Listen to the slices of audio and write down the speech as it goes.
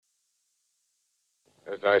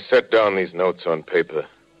As I set down these notes on paper,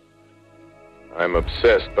 I'm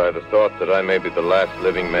obsessed by the thought that I may be the last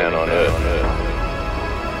living man on Earth.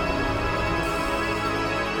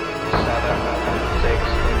 7, 6,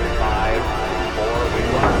 5, 4, we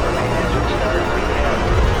lock the main engine start,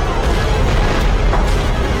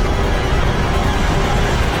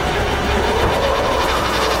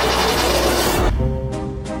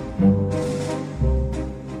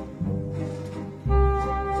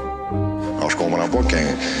 Alors, je comprends pas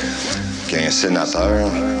qu'un sénateur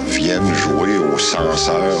vienne jouer au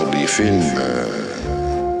censeur des films.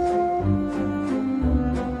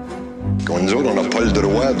 Nous autres, on n'a pas le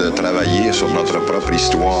droit de travailler sur notre propre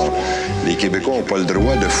histoire. Les Québécois n'ont pas le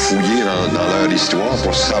droit de fouiller dans leur histoire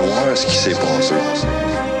pour savoir ce qui s'est passé.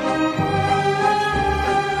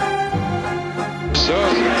 Ça,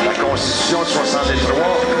 la Constitution de 63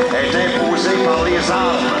 est imposée par les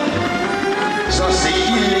armes. Ça, c'est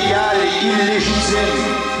illégal et illégitime.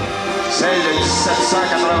 Celle de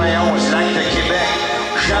 1791, l'acte de Québec.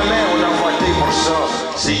 Jamais on a voté pour ça.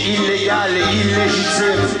 C'est illégal et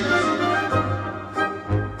illégitime.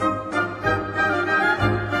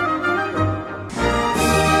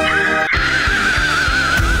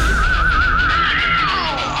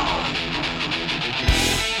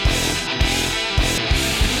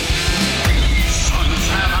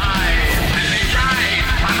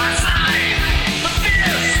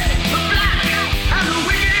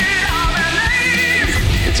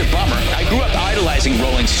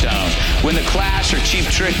 Rolling Stone. When The Clash or Cheap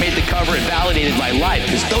Trick made the cover, it validated my life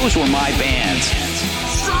because those were my bands.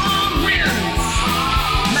 Strong winds,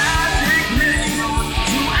 magic mist,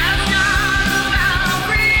 to Asgard I'll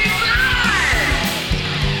be flying.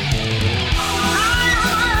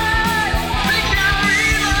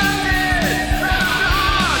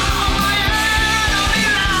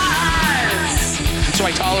 So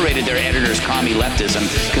I tolerated their editors' commie leftism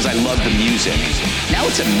because I loved the music. Now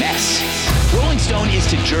it's a mess. Rolling Stone is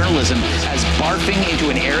to journalism as barfing into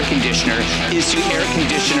an air conditioner is to air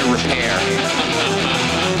conditioner repair.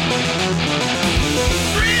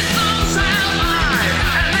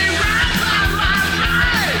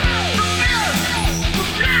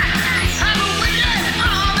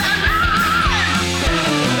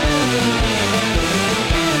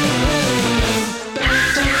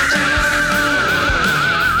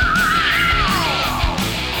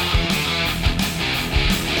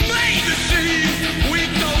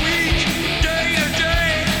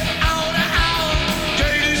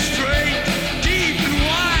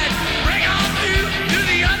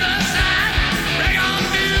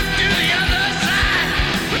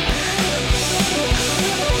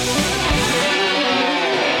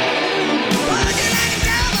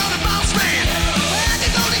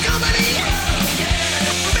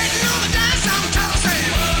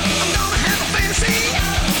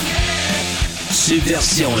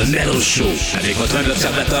 Subversion, le Metal Show, avec votre humble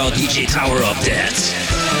observateur DJ Tower of Death.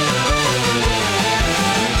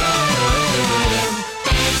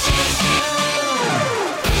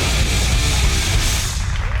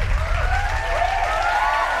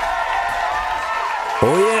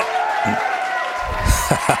 Oh yeah!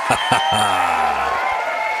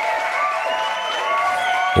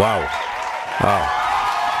 Wow! Wow!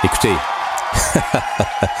 Écoutez.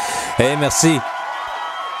 Hey, merci.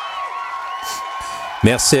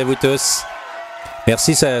 Merci à vous tous.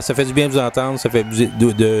 Merci, ça fait du bien de vous entendre. Ça fait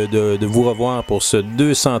de vous revoir pour ce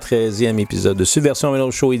 213e épisode de Subversion Metal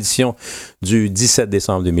Show édition du 17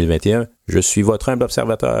 décembre 2021. Je suis votre humble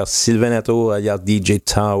observateur, Sylvain Nato, alias DJ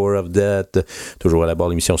Tower of Death. Toujours à la barre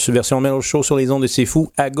de l'émission Subversion Metal Show sur les ondes de C'est Fou.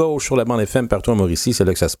 À gauche, sur la bande FM, partout en Mauricie, c'est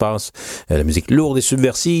là que ça se passe. La musique lourde et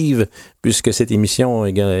subversive, puisque cette émission,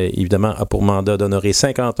 évidemment, a pour mandat d'honorer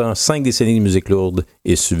 50 ans, 5 décennies de musique lourde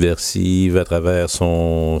et subversive à travers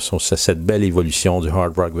cette belle évolution du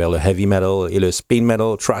hard rock vers le heavy metal et le speed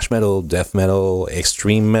metal, thrash metal, death metal,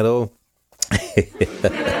 extreme metal.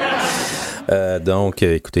 Donc,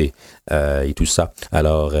 écoutez, et tout ça.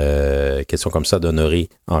 Alors, question comme ça d'honorer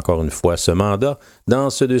encore une fois ce mandat. Dans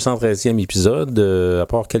ce 213e épisode, à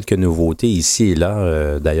part quelques nouveautés ici et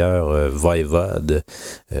là, d'ailleurs, Voivod,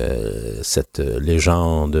 cette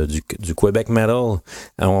légende du Québec Metal,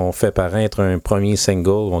 ont fait paraître un premier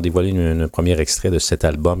single, ont dévoilé un premier extrait de cet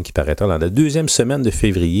album qui paraîtra dans la deuxième semaine de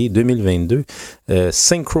février 2022.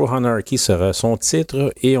 Synchro Anarchy sera son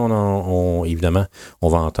titre et évidemment, on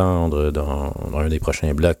va entendre dans un des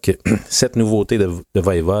prochains blocs cette nouveauté de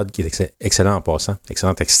Voivod qui est excellent en passant,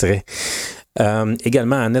 excellent extrait.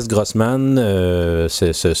 Également Annick Grossman,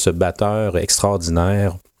 ce batteur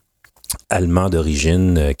extraordinaire allemand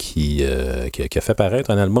d'origine qui a fait paraître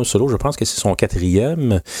un album solo, je pense que c'est son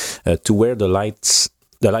 4e, To Where the Lights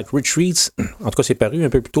The Light Retreats, en tout cas, c'est paru un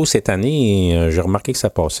peu plus tôt cette année et j'ai remarqué que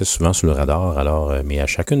ça passait souvent sur le radar. Alors, mais à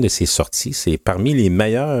chacune de ces sorties, c'est parmi les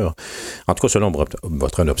meilleures, en tout cas selon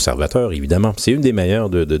votre observateur, évidemment, c'est une des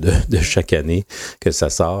meilleures de chaque année que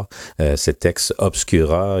ça sort. C'est Ex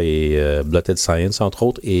Obscura et Blotted Science, entre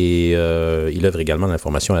autres, et il œuvre également dans la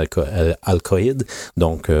formation alcoïde,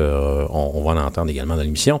 donc on va en entendre également dans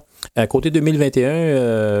l'émission. À côté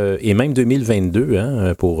 2021 et même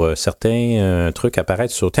 2022, pour certains trucs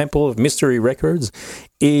apparaître sur Temple of Mystery Records.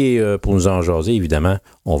 Et pour nous en jaser, évidemment,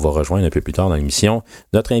 on va rejoindre un peu plus tard dans l'émission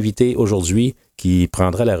notre invité aujourd'hui qui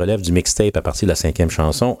prendra la relève du mixtape à partir de la 5e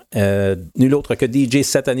chanson. Nul autre que DJ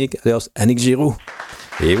Satanick, alias Annick Giroux.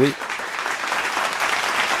 Eh oui.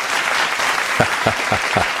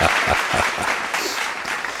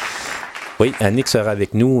 Oui, Annick sera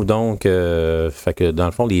avec nous, donc, fait que dans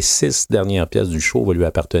le fond, les 6 dernières pièces du show vont lui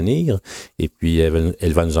appartenir, et puis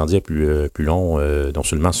elle va nous en dire plus long, non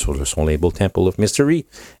seulement sur son label Temple of Mystery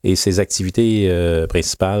et ses activités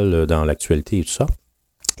principales dans l'actualité et tout ça,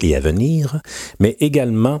 et à venir, mais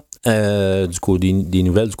également du côté des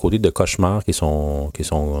nouvelles du côté de Cauchemar, qui est son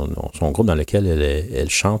groupe dans lequel elle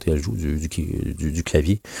chante et elle joue du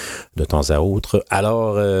clavier de temps à autre.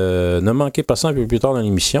 Alors, ne manquez pas ça un peu plus tard dans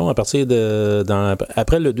l'émission. À partir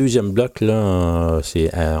après le deuxième bloc, là,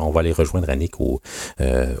 on va aller rejoindre Annick au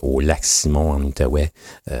lac Simon en Outaouais,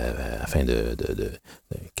 afin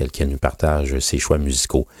qu'elle nous partage ses choix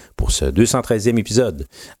musicaux pour ce 213e épisode.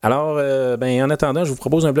 Alors, en attendant, je vous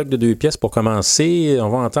propose un bloc de 2 pièces pour commencer. On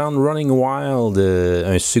va entendre Running Wild,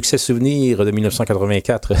 un succès souvenir de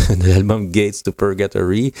 1984 de l'album Gates to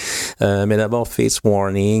Purgatory. Mais d'abord, Face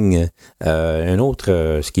Warning, un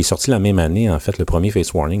autre, ce qui est sorti la même année, en fait, le premier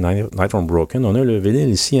Face Warning, Night on Brocken. On a le vinyle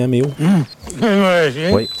ici, hein, Méo?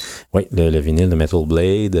 Oui, le vinyle de Metal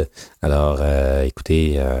Blade. Alors,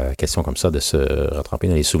 écoutez, question comme ça de se retremper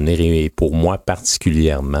dans les souvenirs, et pour moi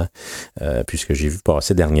particulièrement, puisque j'ai vu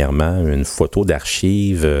passer dernièrement une photo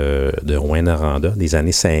d'archives de Rouyn-Noranda des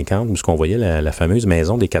années 50, où on voyait la fameuse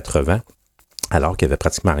maison des 80, alors qu'il n'y avait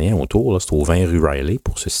pratiquement rien autour. Là, c'était au 20 rue Riley,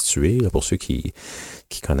 pour se situer, là, pour ceux qui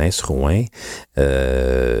connaissent Rouen.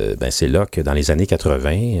 C'est là que dans les années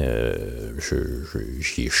 80,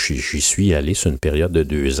 j'y suis allé sur une période de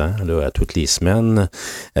 2 ans, là, à toutes les semaines,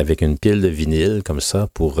 avec une pile de vinyle comme ça,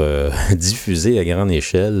 pour diffuser à grande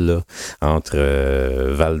échelle, là, entre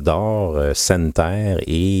Val-d'Or, Sainte-Terre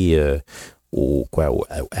et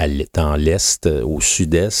dans l'est, au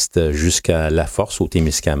sud-est, jusqu'à La Force, au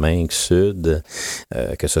Témiscamingue Sud,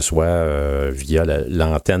 que ce soit via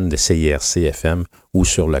l'antenne de CIRC-FM ou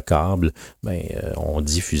sur le câble, on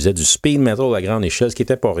diffusait du speed metal à grande échelle, ce qui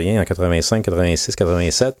n'était pas rien en 85, 86,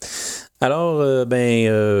 87. Alors,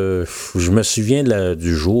 je me souviens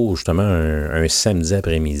du jour, justement, un samedi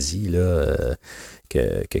après-midi, là,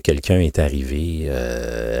 que quelqu'un est arrivé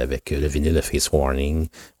avec le vinyle de Face Warning.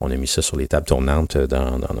 On a mis ça sur les tables tournantes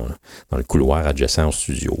dans le couloir adjacent au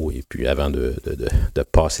studio, et puis avant de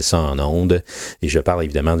passer ça en ondes, et je parle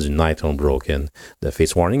évidemment du Night on Brocken de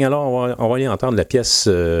Face Warning. Alors, on va aller entendre la pièce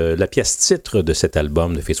titre de cet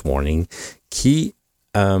album de Face Warning qui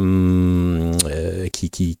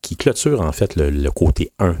clôture en fait le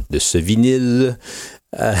côté 1 de ce vinyle,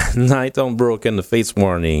 Night on Brocken, Face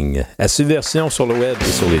Warning, à Subversion sur le web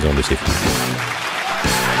et sur les ondes de ces flux.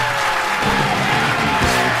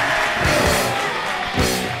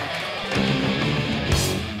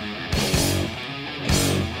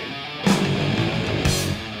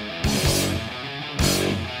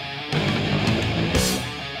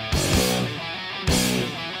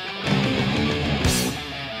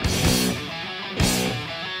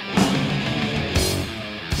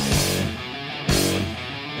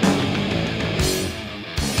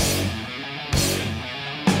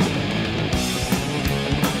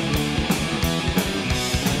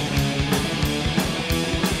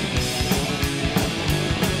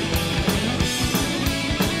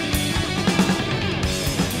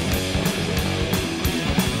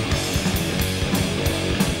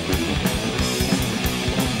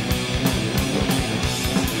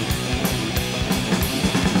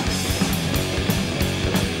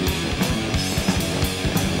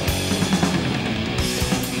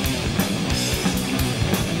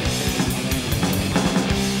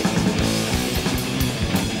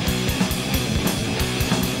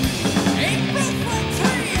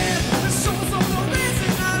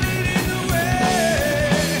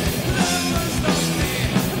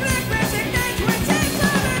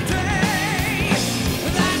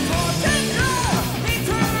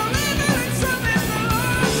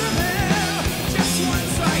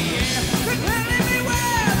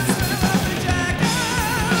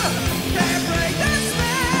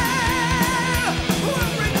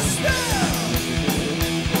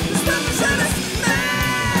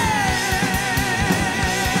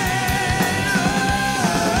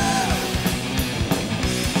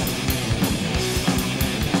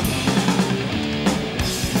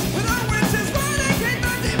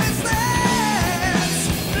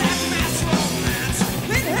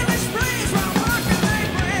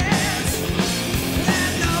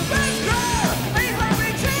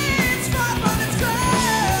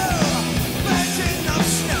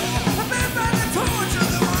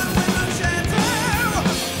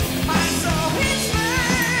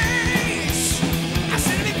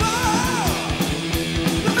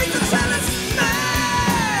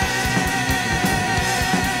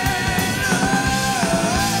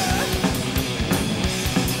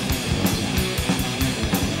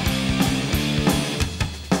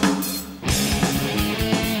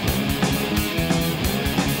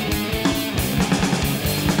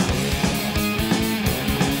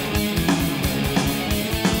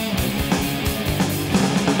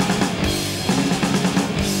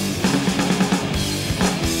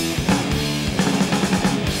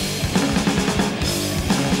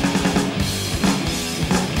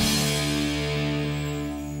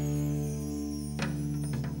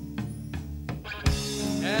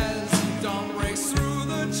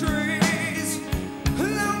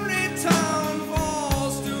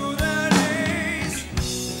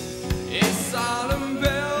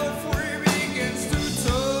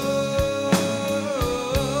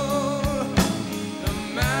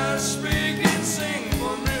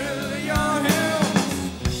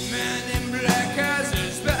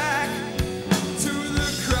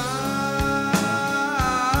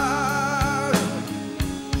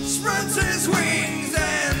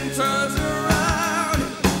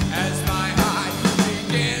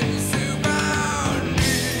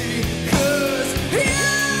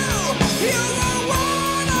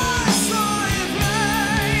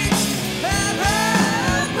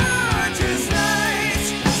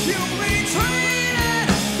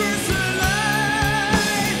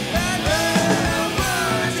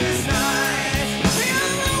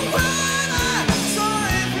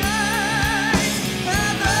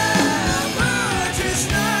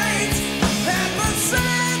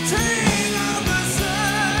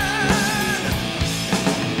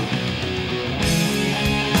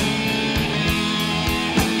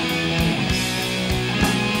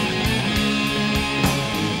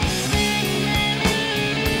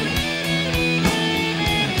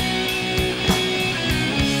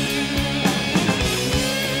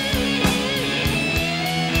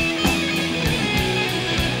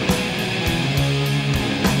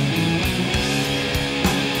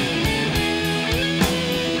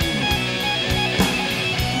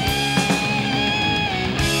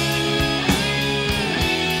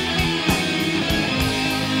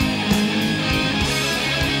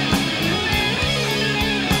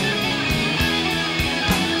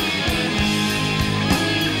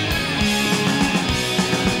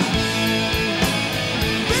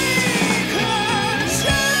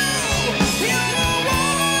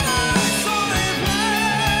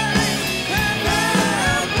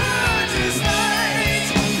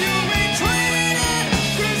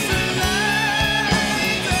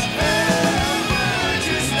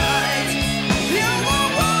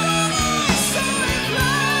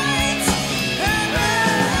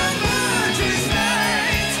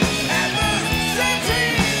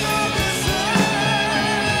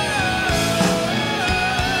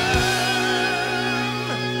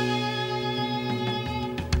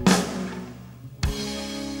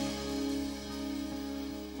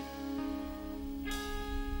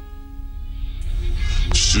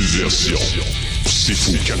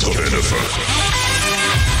 89.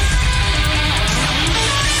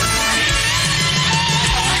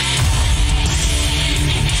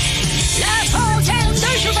 La fontaine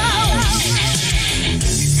de jouvence,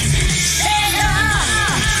 c'est là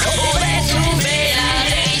qu'on va trouver la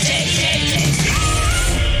vérité.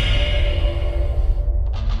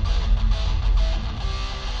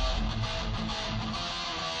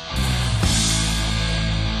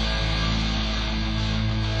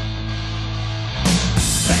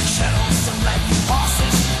 Black shadows, some black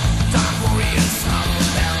horses, dark warriors of the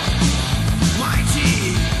battle,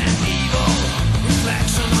 mighty and evil,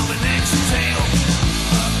 reflection of an ancient tale.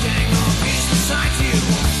 A gang of beasts beside you,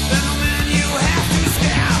 gentlemen, you have to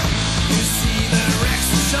scare. You see the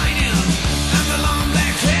wrecks shining, and the long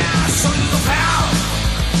black hair, soldiers of hell.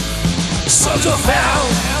 Soldiers of hell.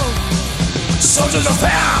 Soldiers of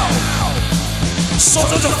hell.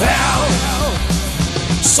 Soldiers of hell.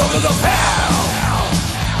 Soldiers of hell.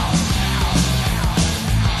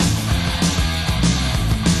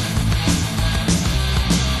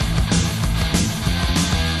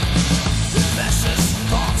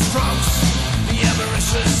 The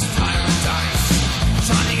avaricious tyrant dies.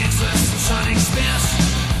 Shining axes and shining spears,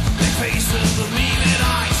 black faces with meaning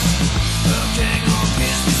eyes. The king of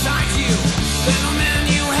peace beside you, little man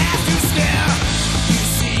you have to scare. You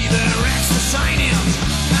see the wrecks are shining,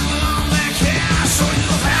 and the long black hair, soldiers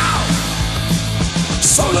of hell.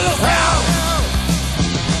 Soldiers of hell.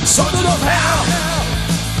 Soldiers of hell.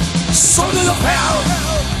 Soldiers of hell.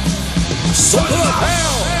 Soldiers of hell.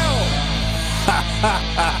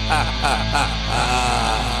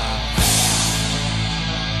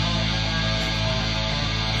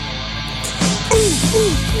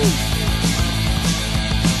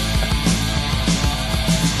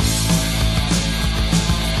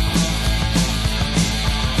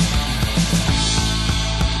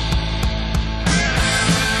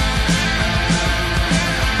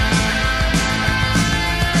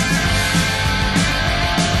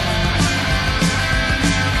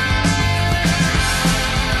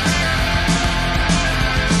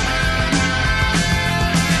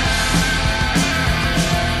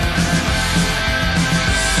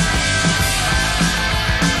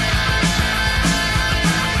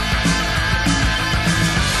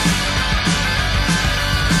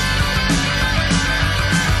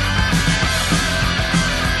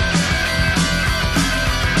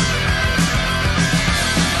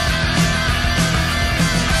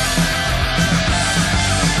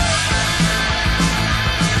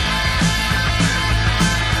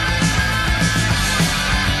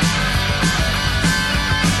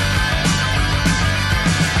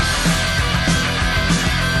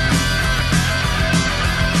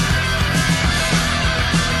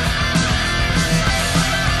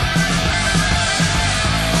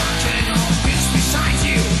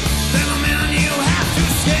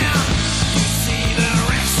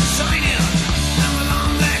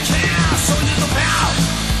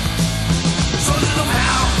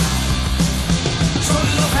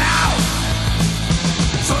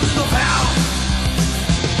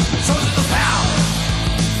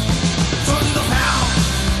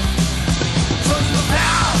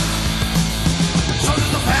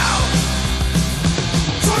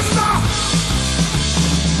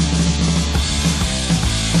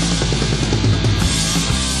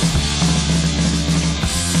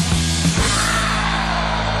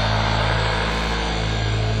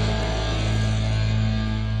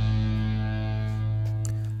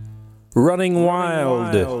 Running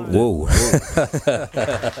Wild. Wow.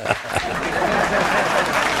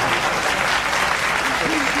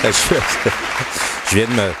 Je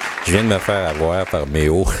viens de me faire avoir par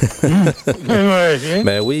Méo.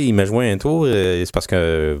 Ben oui, il m'a joué un tour. C'est parce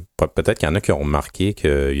que peut-être qu'il y en a qui ont remarqué qu'il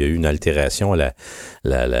y a eu une altération à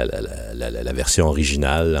la version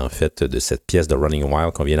originale, en fait, de cette pièce de Running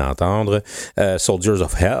Wild qu'on vient d'entendre. Soldiers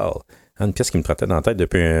of Hell. Une pièce qui me trottait dans la tête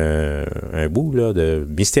depuis un bout, là,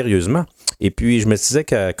 mystérieusement. Et puis, je me disais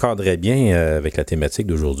qu'elle cadrait bien avec la thématique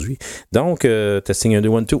d'aujourd'hui. Donc, testing 1,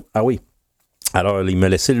 2, 1, 2. Ah oui. Alors, il m'a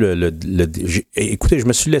laissé écoutez, je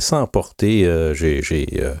me suis laissé emporter.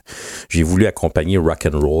 J'ai voulu accompagner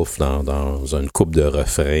Rock'n'Roll dans une coupe de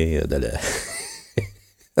refrains dans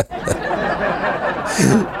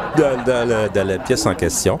la pièce en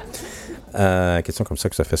question. Question comme ça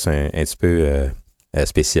que ça fait un petit peu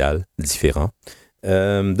spécial, différent.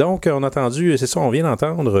 Donc, on a entendu, c'est ça, on vient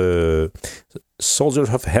d'entendre Soldiers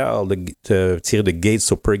of Hell, tiré de Gates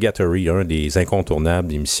to Purgatory, un des incontournables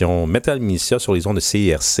d'émissions Metal Militia sur les ondes de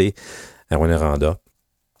CIRC à Rwanda.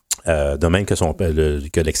 De même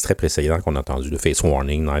que l'extrait précédent qu'on a entendu de Face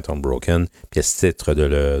Warning, Night on Brocken, pièce titre de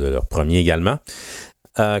leur premier également.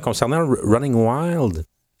 concernant Running Wild,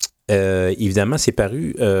 évidemment, c'est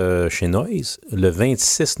paru chez Noise le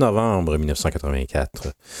 26 novembre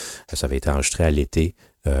 1984. Ça avait été enregistré à l'été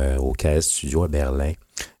au KS Studio à Berlin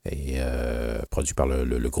et produit par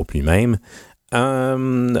le groupe lui-même.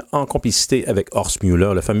 En complicité avec Horst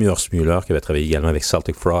Müller, le fameux Horst Müller qui avait travaillé également avec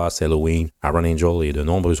Celtic Frost, Halloween, Iron Angel et de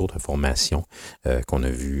nombreuses autres formations qu'on a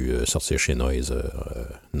vu sortir chez Noise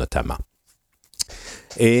notamment.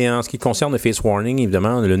 Et en ce qui concerne le Face Warning,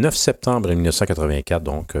 évidemment, le 9 septembre 1984,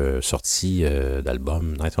 donc sortie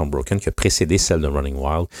d'album Night on Broken qui a précédé celle de Running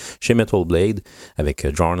Wild chez Metal Blade avec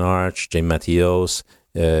John Arch, James Matthews,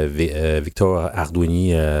 Victor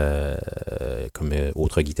Arduini comme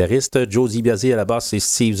autre guitariste, Joe DiBiase à la basse et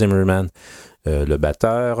Steve Zimmerman le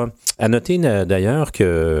batteur. À noter d'ailleurs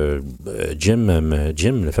que Jim,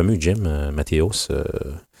 le fameux Jim Matthews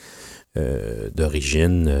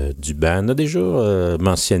d'origine du band a déjà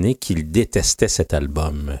mentionné qu'il détestait cet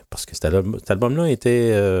album parce que cet album-là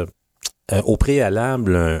était au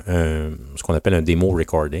préalable ce qu'on appelle un démo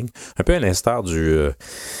recording, un peu à l'instar du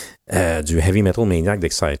Heavy Metal Maniac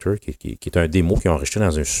d'Exciter, qui est un démo qu'ils ont enregistré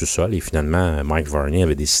dans un sous-sol, et finalement, Mike Varney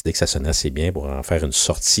avait décidé que ça sonnait assez bien pour en faire une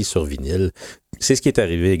sortie sur vinyle. C'est ce qui est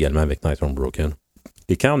arrivé également avec Night on Broken.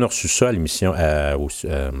 Et quand on a reçu ça à l'émission, à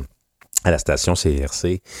la station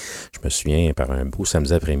CRC, je me souviens, par un beau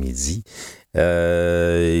samedi après-midi,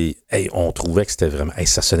 on trouvait que c'était vraiment...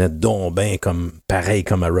 ça sonnait donc bien pareil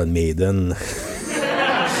comme Iron Maiden.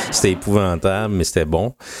 C'était épouvantable, mais c'était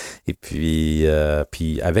bon. Et puis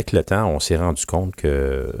avec le temps, on s'est rendu compte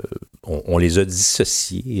que on les a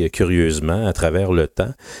dissociés curieusement à travers le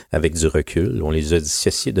temps, avec du recul. On les a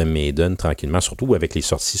dissociés de Maiden tranquillement, surtout avec les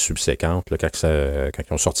sorties subséquentes. Là, quand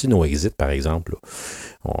ils ont sorti No Exit, par exemple,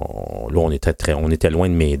 on était loin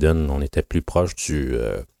de Maiden. On était plus proche du...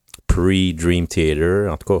 pre-Dream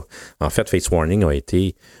Theater. En tout cas, en fait, Face Warning aurait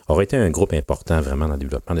été un groupe important vraiment dans le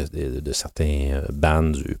développement de certains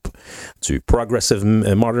bands du Progressive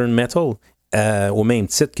Modern Metal, au même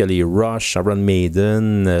titre que les Rush, Iron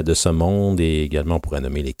Maiden de ce monde, et également on pourrait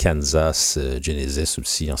nommer les Kansas, Genesis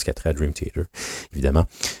aussi, en ce qui a trait à Dream Theater, évidemment.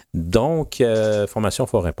 Donc, formation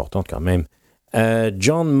fort importante quand même.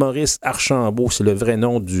 John Maurice Archambault, c'est le vrai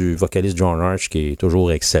nom du vocaliste John Arch, qui est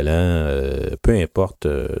toujours excellent, peu importe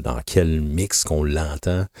dans quel mix qu'on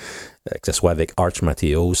l'entend, que ce soit avec Arch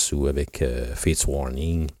Matthews ou avec Fates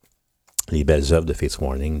Warning, les belles œuvres de Fates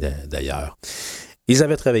Warning d'ailleurs. Ils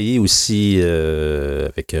avaient travaillé aussi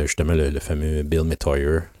avec justement le fameux Bill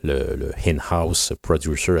Metoyer, le in-house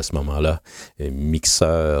producer à ce moment-là,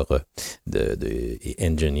 mixeur et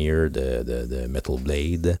engineer de Metal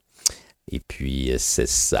Blade. Et puis, c'est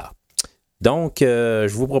ça. Donc,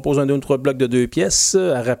 je vous propose un 2 ou 3 blocs de 2 pièces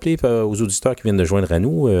à rappeler aux auditeurs qui viennent de joindre à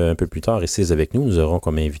nous. Un peu plus tard, restez avec nous. Nous aurons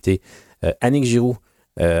comme invité Annick Giroux,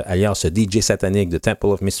 alias DJ Satanick de Temple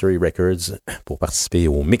of Mystery Records, pour participer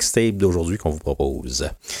au mixtape d'aujourd'hui qu'on vous propose.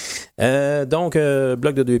 Donc,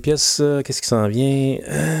 bloc de 2 pièces, qu'est-ce qui s'en vient?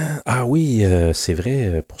 Oui, c'est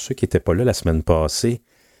vrai, pour ceux qui n'étaient pas là la semaine passée,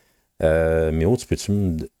 mais tu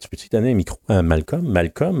peux-tu donner un micro à Malcolm?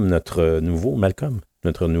 Malcolm, notre nouveau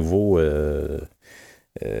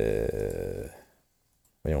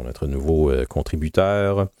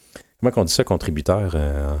contributeur. Comment on dit ça, contributeur?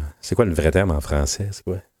 C'est quoi le vrai terme en français? C'est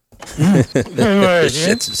quoi?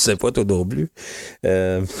 Je ne sais pas toi non plus.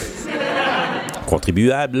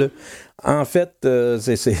 Contribuable. En fait,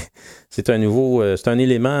 c'est un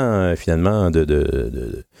élément finalement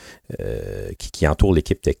qui entoure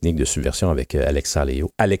l'équipe technique de Subversion avec Alexa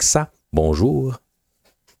Léo. Alexa, bonjour.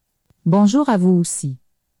 Bonjour à vous aussi.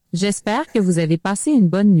 J'espère que vous avez passé une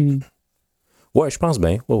bonne nuit. Ouais, je pense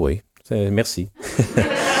bien. Oui. Merci.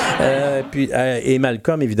 Et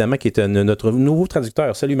Malcolm, évidemment, qui est notre nouveau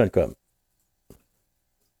traducteur. Salut, Malcolm.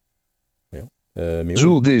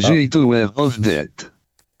 Bonjour DG Tower of Death.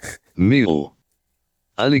 Méo,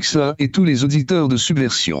 Alexa et tous les auditeurs de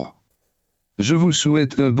Subversion. Je vous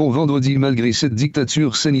souhaite un bon vendredi malgré cette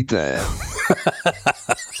dictature sanitaire.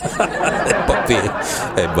 Pas pire.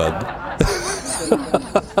 Bonne.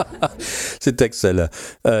 C'est excellent.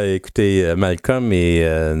 Écoutez, Malcolm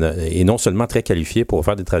est non seulement très qualifié pour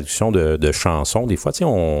faire des traductions de chansons. Des fois,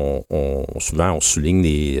 souvent, on souligne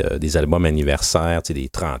des albums anniversaires, des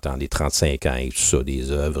 30 ans, des 35 ans et tout ça,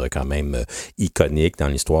 des œuvres quand même iconiques dans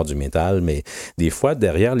l'histoire du métal. Mais des fois,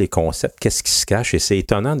 derrière les concepts, qu'est-ce qui se cache? Et c'est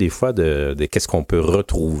étonnant des fois de qu'est-ce qu'on peut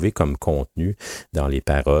retrouver comme contenu dans les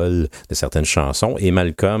paroles de certaines chansons. Et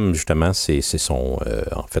Malcolm, justement, c'est son...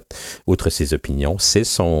 en fait, outre ses opinions, c'est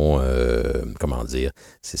son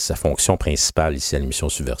c'est sa fonction principale ici à l'émission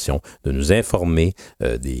Subversion, de nous informer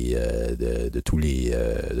de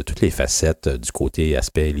toutes les facettes du côté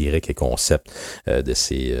aspect lyrique et concept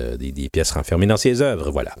des pièces renfermées dans ses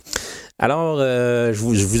œuvres. Voilà. Alors,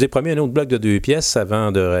 je vous ai promis un autre bloc de 2 pièces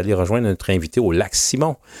avant d'aller rejoindre notre invité au Lac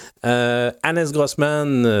Simon. Hannes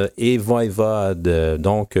Grossman et Voivod,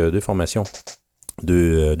 donc 2 formations.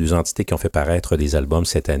 Deux entités qui ont fait paraître des albums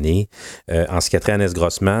cette année. En ce qui a trait à Hannes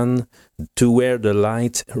Grossman, To Where the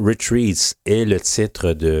Light Retreats est le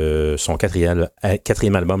titre de son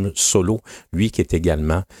quatrième album solo, lui qui est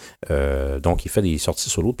également... donc, il fait des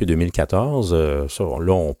sorties solo depuis 2014. Là,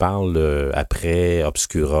 on parle après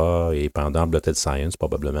Obscura et pendant Blotted Science,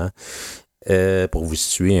 probablement. Pour vous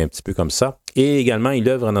situer un petit peu comme ça. Et également, il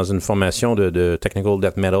œuvre dans une formation de technical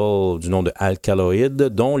death metal du nom de Alkaloid,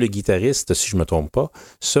 dont le guitariste, si je ne me trompe pas,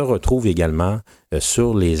 se retrouve également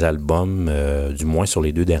sur les albums, du moins sur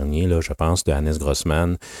les 2 derniers, là, je pense, de Hannes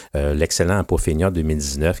Grossman, l'excellent Apophénia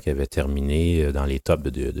 2019 qui avait terminé dans les tops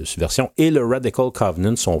de Subversion, et le Radical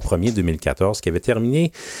Covenant, son premier 2014, qui avait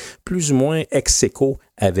terminé plus ou moins ex aequo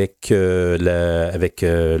avec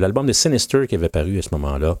l'album de Sinister qui avait paru à ce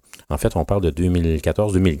moment-là. En fait, on parle de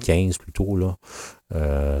 2014-2015 plutôt, là.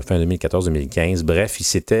 Fin 2014-2015. Bref, il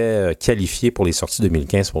s'était qualifié pour les sorties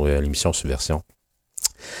 2015 pour l'émission Subversion.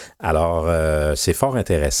 Alors, c'est fort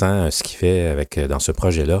intéressant ce qu'il fait dans ce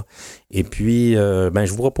projet-là. Et puis, je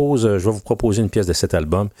vais vous proposer une pièce de cet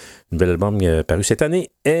album, un nouvel album paru cette année.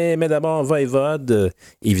 Mais d'abord, Voivod,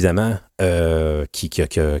 évidemment, qui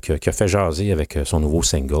a fait jaser avec son nouveau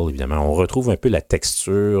single, évidemment. On retrouve un peu la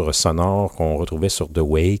texture sonore qu'on retrouvait sur The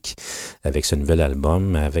Wake avec ce nouvel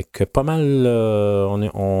album, avec pas mal,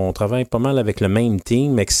 on travaille pas mal avec le même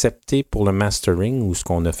team, excepté pour le mastering, où ce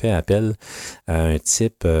qu'on a fait appel à un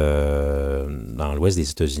type dans l'ouest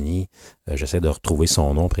des États-Unis. J'essaie de retrouver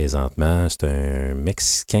son nom présentement. C'est un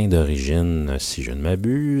Mexicain d'origine, si je ne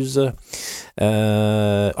m'abuse. Il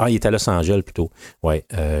est à Los Angeles plutôt. Ouais,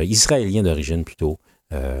 Israélien d'origine plutôt.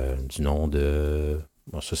 Du nom de...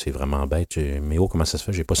 Bon, ça, c'est vraiment bête. Mais comment ça se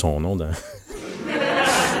fait? J'ai pas son nom dans...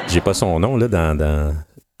 J'ai pas son nom là dans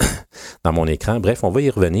mon écran. Bref, on va y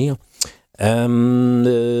revenir.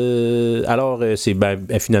 Alors,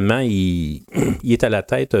 finalement, il est à la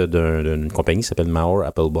tête d'une compagnie qui s'appelle Mauer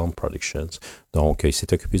Applebaum Productions. Donc, il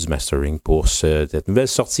s'est occupé du mastering pour cette nouvelle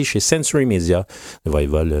sortie chez Sensory Media de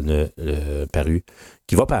Voivod,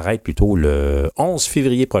 qui va paraître plutôt le 11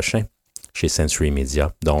 février prochain chez Sensory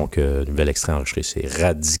Media. Donc, nouvel extrait enregistré, c'est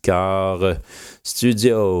Radicar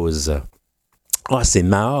Studios. C'est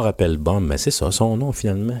Mauer Applebaum, mais c'est ça son nom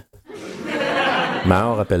finalement.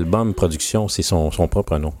 Mauer Applebaum Productions, c'est son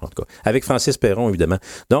propre nom, en tout cas. Avec Francis Perron, évidemment.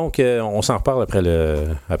 Donc, on s'en reparle après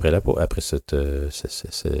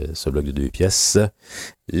ce bloc de 2 pièces.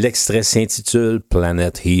 L'extrait s'intitule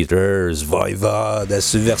Planet Heaters, Voivod, à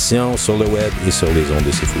Subversion sur le web et sur les ondes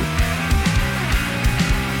de C'est Fou.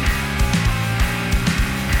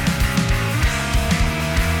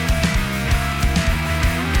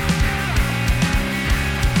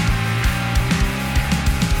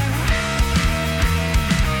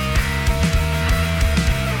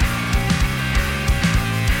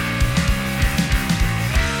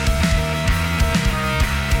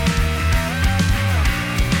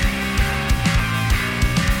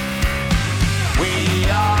 We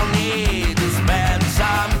all need to spend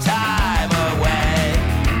some time.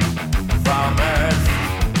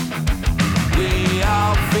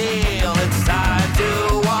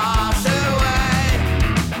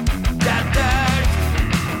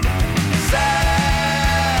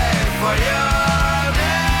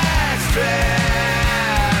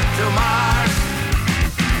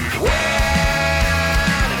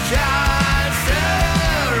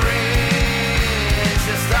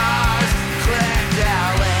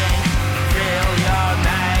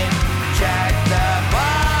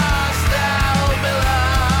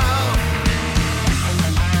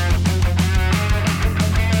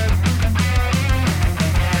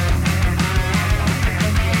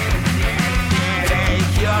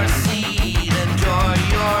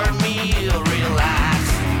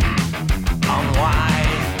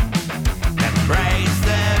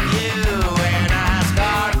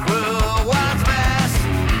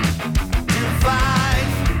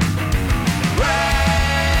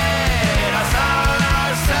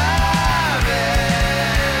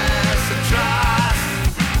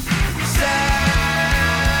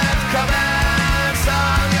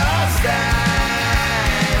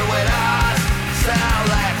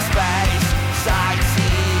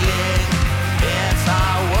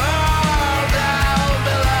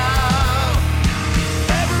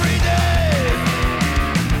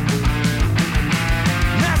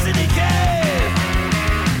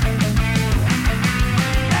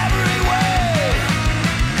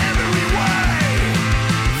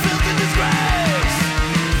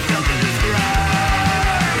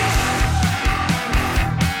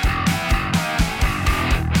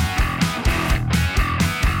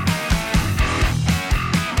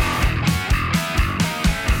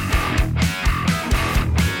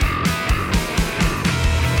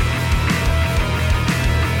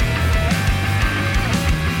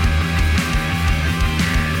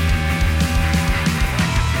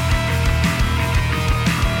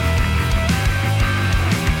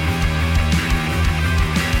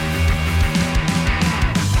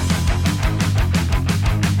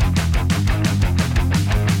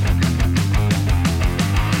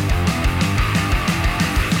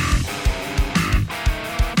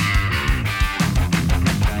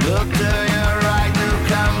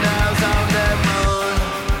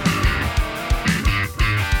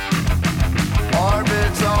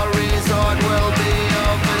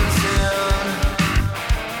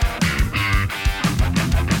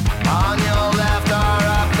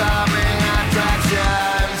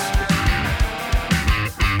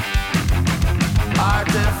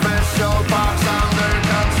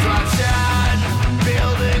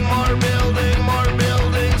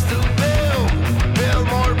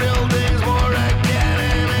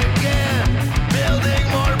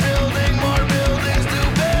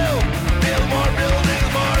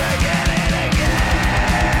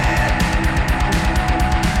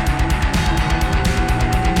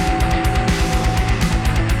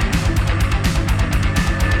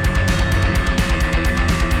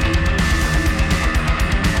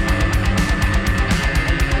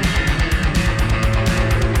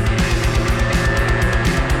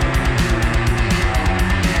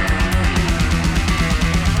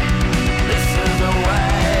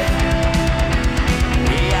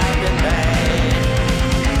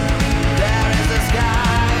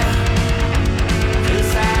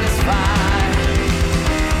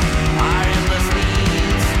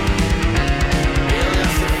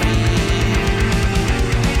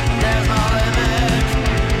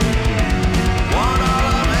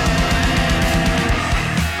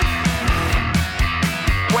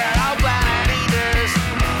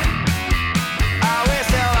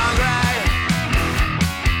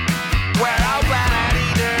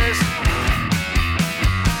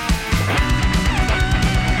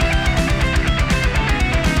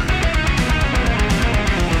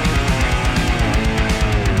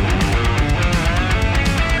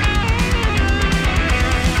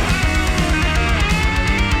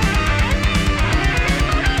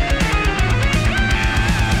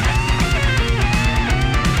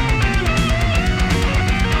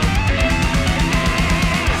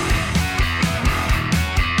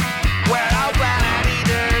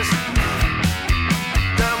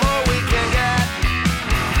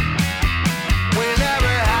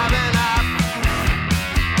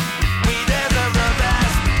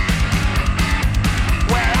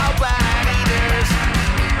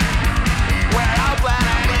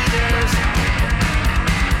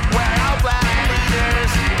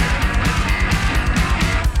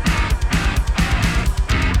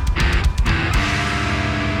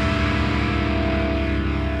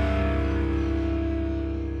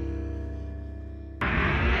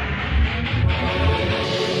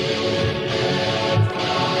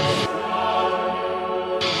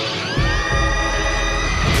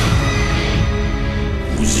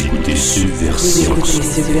 Subversion. Vous écoutez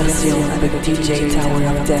Subversion avec DJ Tower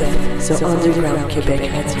of Death sur Underground Québec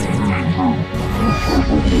Radio.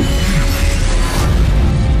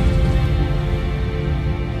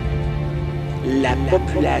 La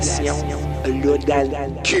population l'a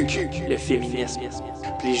dans le cul, le féminisme.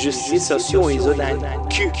 Puis les justiciers sociaux, ils ont dans le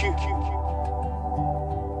cul.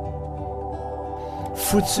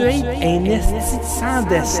 Foutu être un esti sans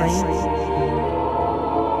dessin.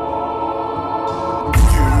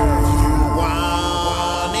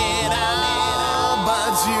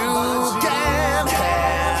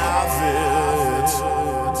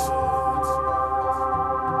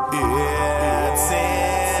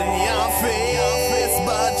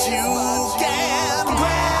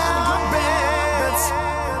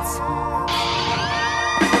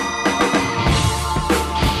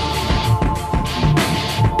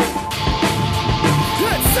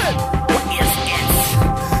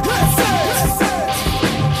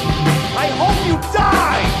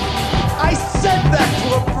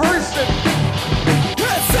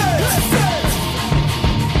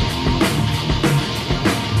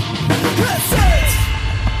 That's it!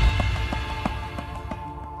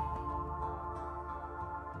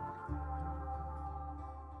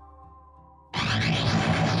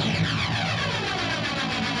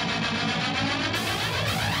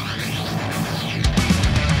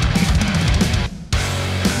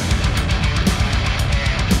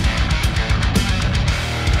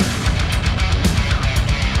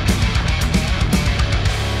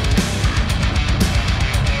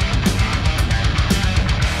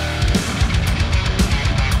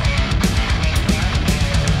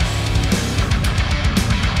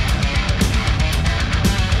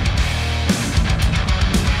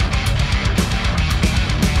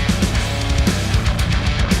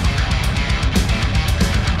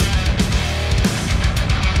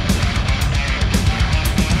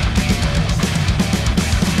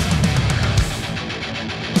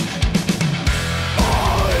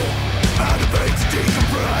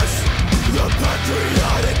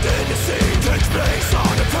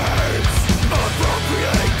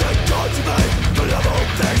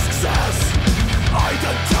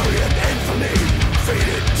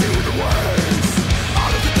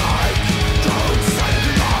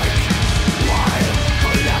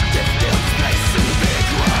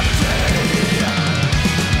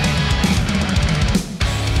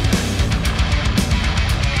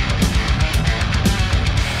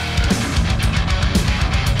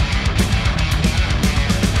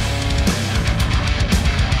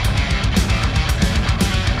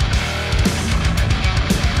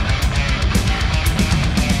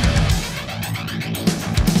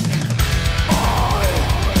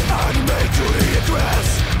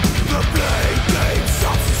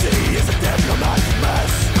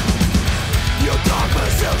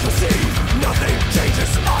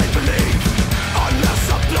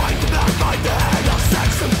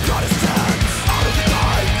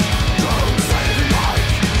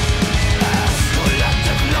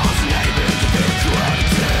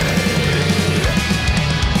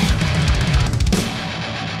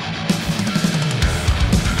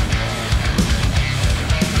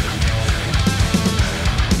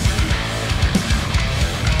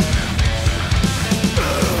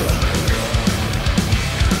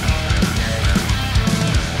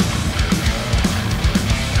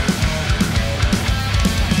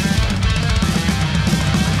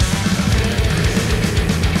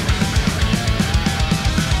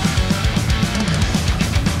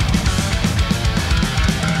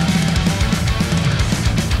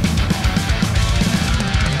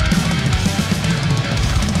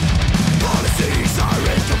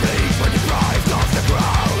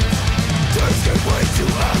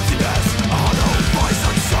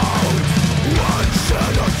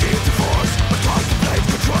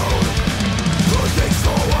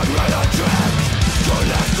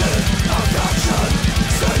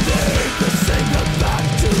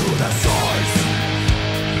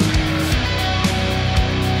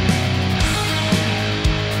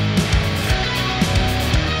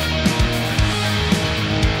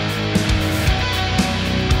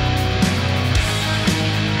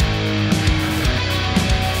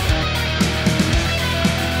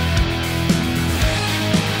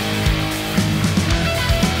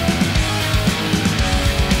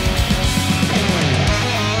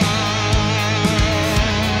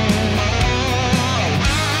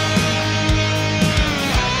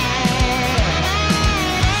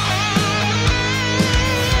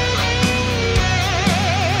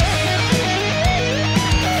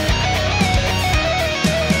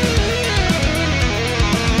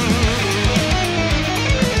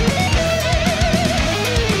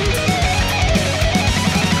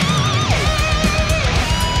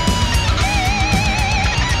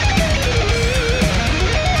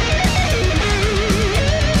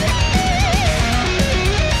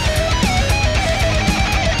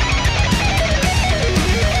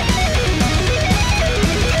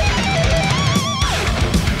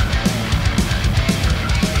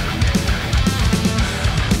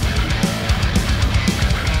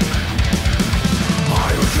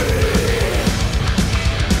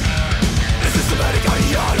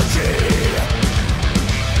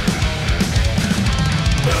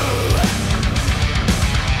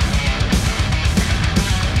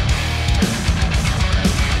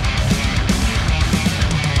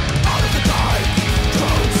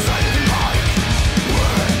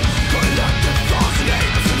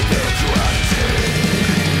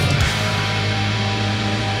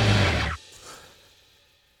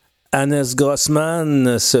 Hannes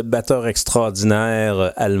Grossmann, ce batteur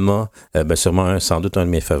extraordinaire allemand, sûrement sans doute un de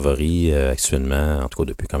mes favoris actuellement, en tout cas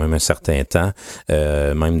depuis quand même un certain temps,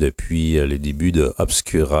 même depuis le début de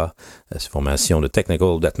Obscura, cette formation de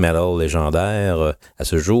technical death metal légendaire à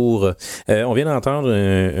ce jour. On vient d'entendre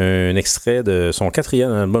un extrait de son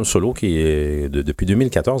 4e album solo qui est depuis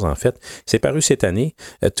 2014 en fait. C'est paru cette année,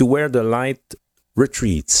 To Where the Light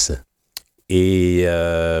Retreats. Et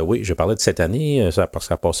oui, je parlais de cette année, ça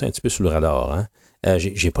a passé un petit peu sous le radar. Hein.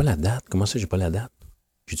 J'ai pas la date. Comment ça, j'ai pas la date?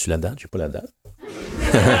 J'ai-tu la date? J'ai pas la date.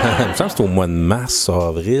 Il me semble que c'est au mois de mars,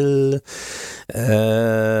 avril.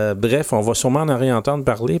 Bref, on va sûrement en réentendre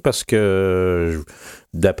parler parce que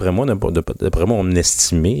d'après moi, on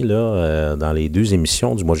estimé là, dans les 2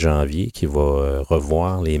 émissions du mois de janvier qui va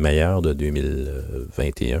revoir les meilleurs de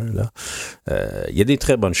 2021. Là. Il y a des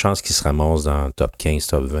très bonnes chances qu'ils se ramassent dans le top 15,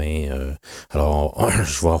 top 20. Alors,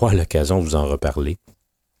 je vais avoir l'occasion de vous en reparler.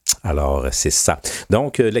 Alors, c'est ça.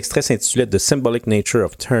 Donc, l'extrait s'intitulait The Symbolic Nature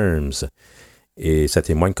of Terms. Et ça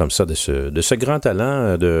témoigne comme ça de ce grand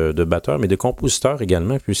talent de batteur, mais de compositeur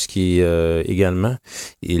également, puisqu'il également,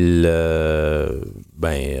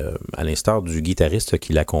 à l'instar du guitariste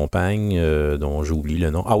qui l'accompagne, dont j'oublie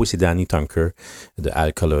le nom. Ah oui, c'est Danny Tunker de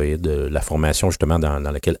Alkaloid, la formation justement dans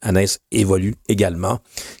laquelle Hannes évolue également,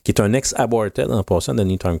 qui est un ex-Aborted en passant,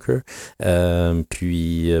 Danny Tunker.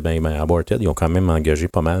 Aborted, ils ont quand même engagé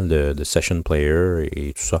pas mal de session players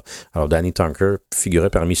et tout ça. Alors, Danny Tunker figurait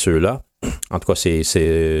parmi ceux-là. En tout cas,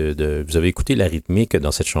 vous avez écouté la rythmique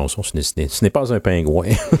dans cette chanson, ce n'est pas un pingouin.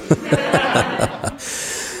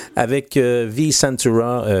 Avec V.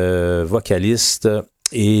 Santura, vocaliste,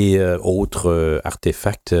 et autres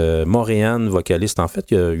artefacts. Montréal, vocaliste. En fait,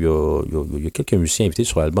 il y a quelques musiciens invités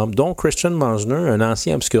sur l'album, dont Christian Mansner, un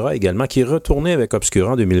ancien Obscura également, qui est retourné avec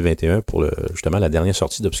Obscura en 2021 pour justement la dernière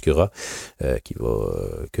sortie d'Obscura,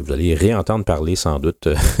 que vous allez réentendre parler sans doute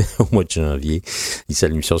au mois de janvier. Il s'est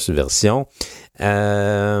l'émission Subversion.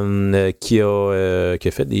 Qui a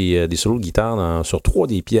fait des solos de guitare sur 3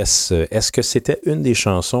 des pièces. Est-ce que c'était une des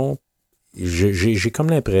chansons? J'ai comme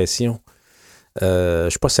l'impression. Je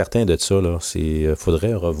suis pas certain de ça.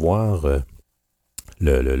 Faudrait revoir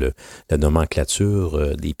la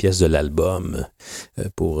nomenclature des pièces de l'album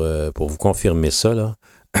pour vous confirmer ça. Là.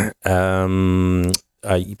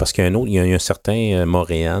 Parce qu'il y a un certain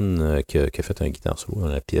Montréal qui a fait un guitare solo dans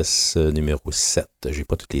la pièce numéro 7. J'ai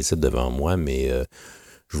pas tous les titres devant moi, mais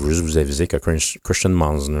je veux juste vous aviser que Christian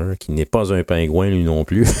Mansner, qui n'est pas un pingouin lui non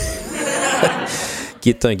plus, qui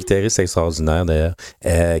est un guitariste extraordinaire d'ailleurs,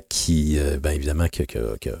 qui évidemment qui a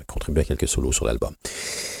contribué à quelques solos sur l'album.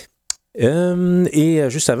 Et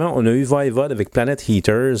juste avant, on a eu Voivod avec Planet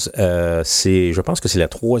Heaters. Je pense que c'est la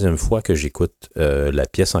 3e fois que j'écoute la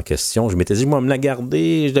pièce en question. Je m'étais dit, moi, me la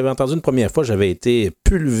garder. Je l'avais entendu une première fois, j'avais été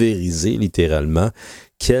pulvérisé littéralement.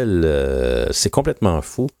 C'est complètement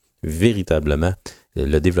fou, véritablement.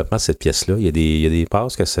 Le développement de cette pièce-là, il y a des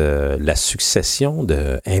passes que la succession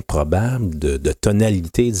improbable de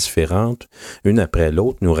tonalités différentes, une après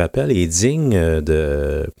l'autre, nous rappelle et est digne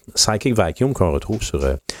de Psychic Vacuum qu'on retrouve sur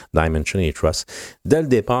Dimension et Trust. Dès le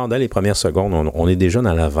départ, dès les premières secondes, on est déjà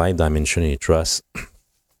dans la vibe Dimension et Trust,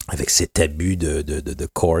 avec cet abus de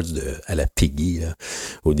chords à la Piggy là,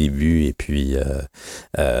 au début. Et puis,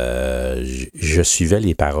 je suivais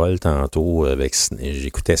les paroles tantôt.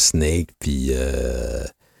 J'écoutais Snake, puis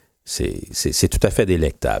c'est tout à fait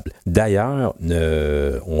délectable. D'ailleurs,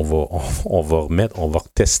 on va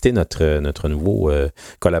retester notre nouveau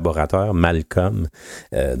collaborateur, Malcolm,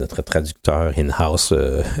 notre traducteur in-house,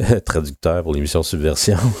 traducteur pour l'émission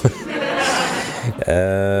Subversion.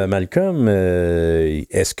 Malcolm,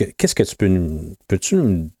 qu'est-ce que peux-tu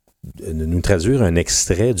nous traduire un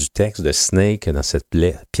extrait du texte de Snake dans cette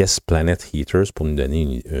pièce Planet Heaters pour nous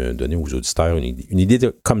donner aux auditeurs une idée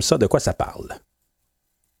comme ça, de quoi ça parle?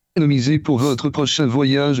 Économisez pour votre prochain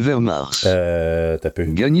voyage vers Mars.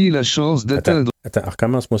 Gagnez la chance d'atteindre... Attends,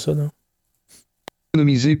 recommence-moi ça, non?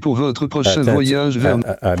 Économisez pour votre prochain voyage vers...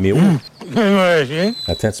 mais où?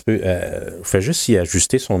 Attends un petit peu. Fais juste y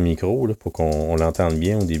ajuster son micro là, pour qu'on l'entende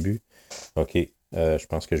bien au début. OK. Je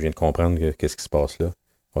pense que je viens de comprendre qu'est-ce qui se passe là.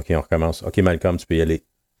 OK, on recommence. OK, Malcolm, tu peux y aller.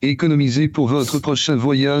 Économisez pour votre prochain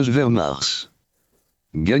voyage vers Mars.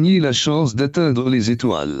 Gagnez la chance d'atteindre les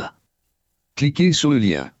étoiles. Cliquez sur le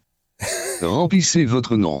lien. Remplissez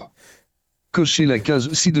votre nom. Cochez la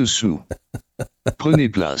case ci-dessous. Prenez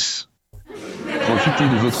place. Profitez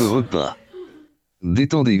de votre repas.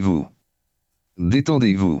 Détendez-vous.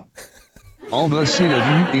 Détendez-vous. Embrassez la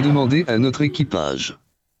vue et demandez à notre équipage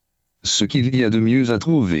ce qu'il y a de mieux à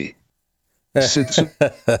trouver.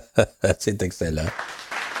 C'est excellent.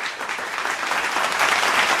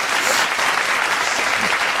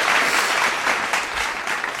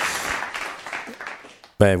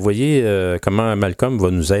 Ben, vous voyez comment Malcolm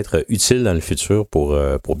va nous être utile dans le futur pour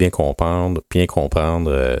bien comprendre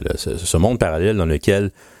ce monde parallèle dans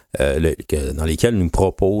lequel dans lesquels nous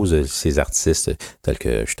proposent ces artistes tels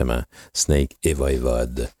que justement Snake et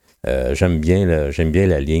Voivod. J'aime bien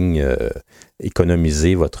la ligne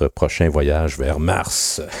économisez votre prochain voyage vers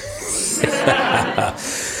Mars.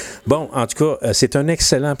 Bon, en tout cas, c'est un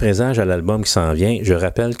excellent présage à l'album qui s'en vient. Je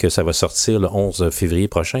rappelle que ça va sortir le 11 février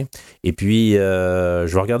prochain. Et puis,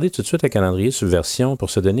 je vais regarder tout de suite le calendrier Subversion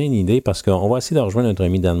pour se donner une idée, parce qu'on va essayer de rejoindre notre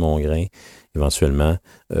ami Dan Mongrain, éventuellement,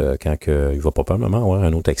 quand il va probablement avoir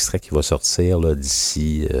un autre extrait qui va sortir là,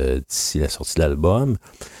 d'ici la sortie de l'album.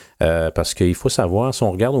 Parce qu'il faut savoir, si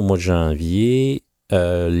on regarde au mois de janvier,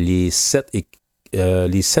 les 7 et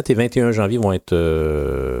 21 janvier vont être...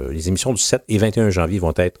 les émissions du 7 et 21 janvier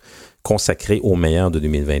vont être consacrées au meilleur de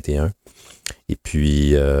 2021. Et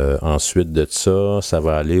puis, ensuite de ça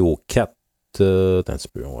va aller au 4... attends un petit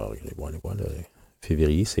peu, on va aller voir le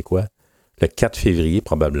février, c'est quoi? Le 4 février,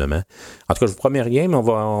 probablement. En tout cas, je vous promets rien, mais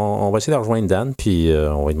on va essayer de rejoindre Dan, puis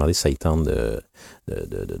on va lui demander si ça lui tente de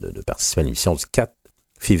participer à l'émission du 4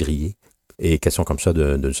 février. Et question comme ça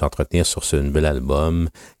de s'entretenir sur ce nouvel album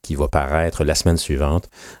qui va paraître la semaine suivante.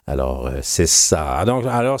 Alors, c'est ça. Donc,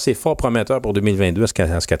 alors, c'est fort prometteur pour 2022. Ce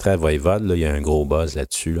qu'a trait à Voivod, là, il y a un gros buzz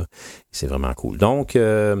là-dessus. Là. C'est vraiment cool. Donc,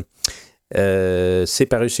 c'est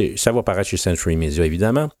paru, ça va paraître chez Century Media,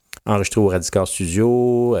 évidemment. Enregistré au Radical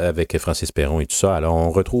Studio avec Francis Perron et tout ça. Alors, on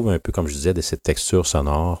retrouve un peu, comme je disais, de cette texture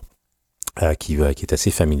sonore qui est assez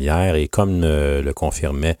familière, et comme nous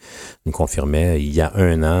confirmait il y a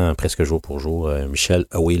un an, presque jour pour jour, Michel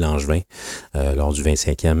Houé-Langevin, lors du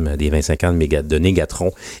 25e, des 25 ans de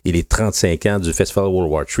Négatron et les 35 ans du Festival World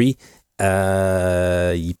War III.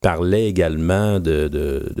 Il parlait également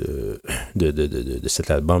de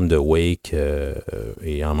cet album de Wake,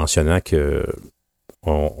 et en mentionnant que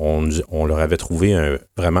on leur avait trouvé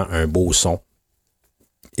vraiment un beau son.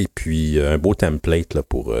 Et puis, un beau template là,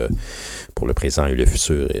 pour le présent et le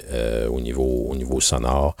futur au niveau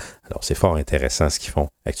sonore. Alors, c'est fort intéressant ce qu'ils font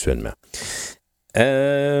actuellement.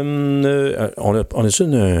 On a-tu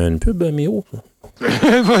une pub, Méo?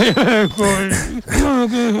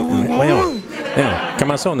 Voyons.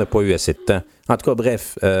 Comment ça, on n'a pas eu assez de temps? En tout cas,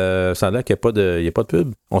 bref, ça a l'air qu'il n'y a pas de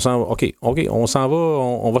pub. On s'en va,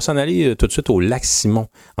 on va s'en aller tout de suite au lac Simon,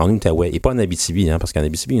 en Outaouais, et pas en Abitibi, hein, parce qu'en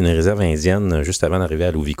Abitibi, il y a une réserve indienne juste avant d'arriver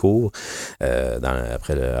à Louvicourt,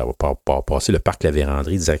 après avoir passé le parc La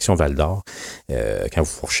Vérandrie, direction Val-d'Or. Quand vous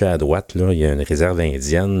fourchez à droite, là, il y a une réserve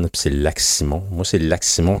indienne, puis c'est le lac Simon. Moi, c'est le lac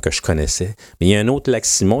Simon que je connaissais. Mais il y a un autre lac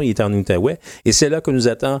Simon, il est en Outaouais, et c'est là que nous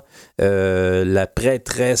attend la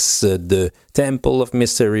prêtresse de Temple of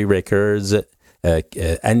Mystery Records,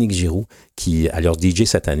 Annick Giroux, alors DJ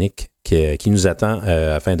Satanick, qui nous attend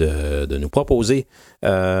afin de nous proposer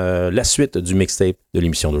la suite du mixtape de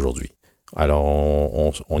l'émission d'aujourd'hui. Alors,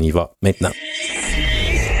 on y va maintenant.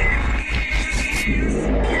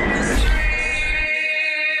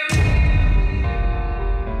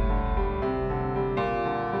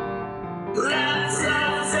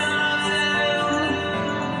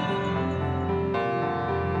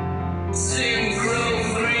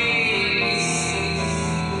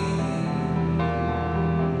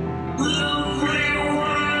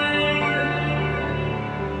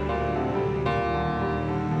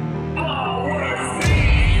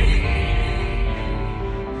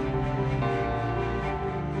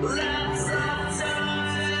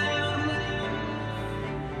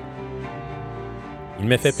 Il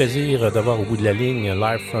m'a fait plaisir d'avoir au bout de la ligne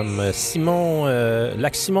live from Simon,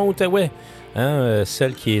 lac Simon Outaouais, hein,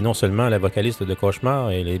 celle qui est non seulement la vocaliste de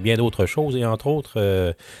Cauchemar et bien d'autres choses, et entre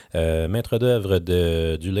autres maître d'œuvre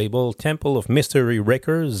du label Temple of Mystery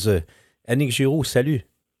Records. Annick Giroux, salut.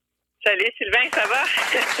 Salut Sylvain, ça va?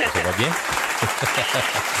 Ça va bien?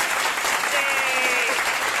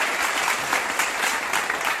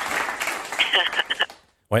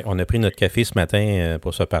 Oui, on a pris notre café ce matin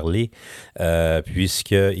pour se parler,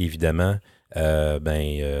 puisque, évidemment,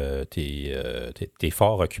 t'es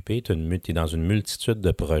fort occupé, t'es dans une multitude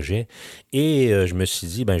de projets, et je me suis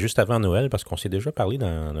dit, juste avant Noël, parce qu'on s'est déjà parlé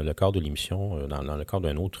dans le cadre de l'émission, dans le cadre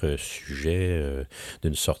d'un autre sujet,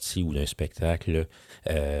 d'une sortie ou d'un spectacle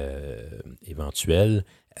éventuel,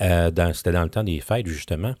 c'était dans le temps des fêtes,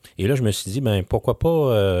 justement, et là, je me suis dit, pourquoi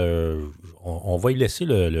pas, on va y laisser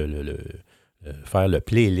faire le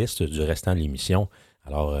playlist du restant de l'émission.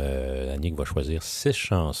 Alors, Annick va choisir 6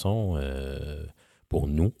 chansons pour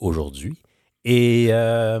nous aujourd'hui. Et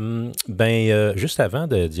juste avant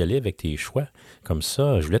d'y aller avec tes choix, comme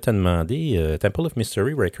ça, je voulais te demander, Temple of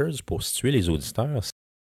Mystery Records, pour situer les auditeurs,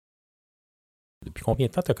 depuis combien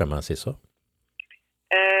de temps tu as commencé ça?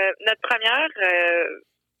 Notre première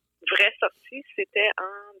vraie sortie, c'était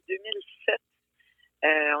en 2007.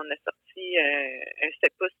 On a sorti un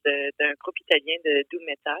 7 pouces d'un groupe italien de doom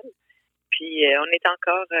metal. Puis on était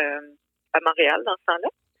encore à Montréal dans ce temps-là.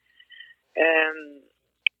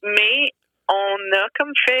 Mais on a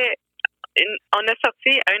comme fait... on a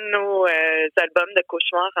sorti un de nos albums de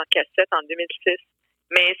cauchemar en cassette en 2006,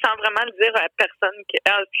 mais sans vraiment le dire à personne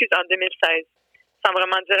en 2016. Sans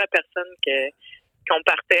vraiment dire à personne qu'on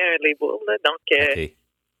partait un label. Là. Donc,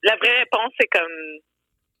 la vraie réponse, c'est comme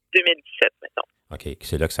 2017, mettons. OK.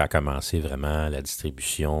 C'est là que ça a commencé vraiment, la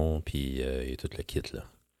distribution, puis et tout le kit, là.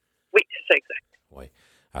 Oui, c'est ça, exact. Oui.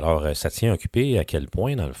 Alors, ça tient occupé à quel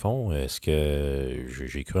point, dans le fond? Est-ce que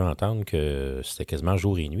j'ai cru entendre que c'était quasiment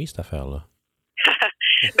jour et nuit, cette affaire-là?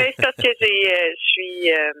 Ben, c'est parce que je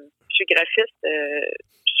suis graphiste,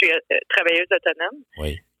 je suis travailleuse autonome.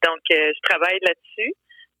 Oui. Donc, je travaille là-dessus,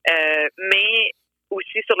 mais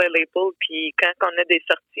aussi sur le label. Puis quand on a des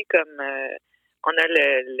sorties comme on a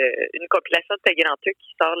une compilation de Pagan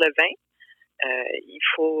qui sort le 20, il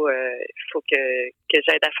faut que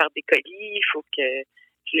j'aide à faire des colis, il faut que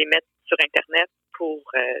je les mette sur Internet pour,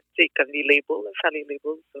 tu sais, comme les labels, faire les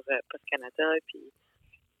labels sur Post Canada. Puis,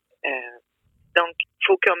 donc, il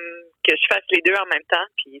faut comme que je fasse les deux en même temps,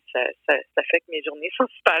 puis ça fait que mes journées sont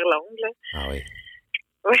super longues. Là. Ah oui.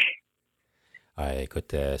 Oui.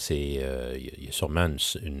 Écoute, il y a sûrement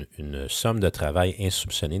une somme de travail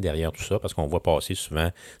insoupçonnée derrière tout ça, parce qu'on voit passer souvent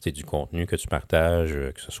du contenu que tu partages,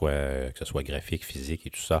 que ce soit graphique, physique et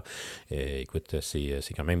tout ça. Écoute,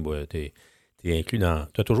 c'est quand même... T'es inclus dans...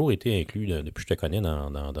 Tu as toujours été inclus, depuis que je te connais,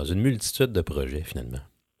 dans une multitude de projets, finalement.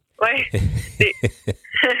 Oui.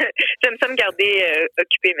 J'aime ça me garder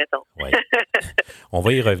occupé, mettons. Oui. On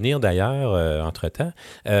va y revenir d'ailleurs entre-temps.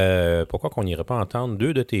 Pourquoi qu'on n'irait pas entendre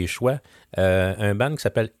deux de tes choix? Un band qui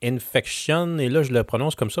s'appelle Infeccion, et là je le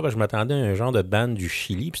prononce comme ça parce que je m'attendais à un genre de band du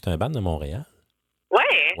Chili, puis c'est un band de Montréal. Oui.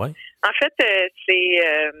 Ouais. En fait, c'est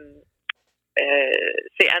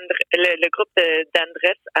le groupe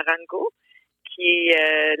d'Andrés Arango, qui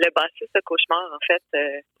est le bassiste de Cauchemar, en fait.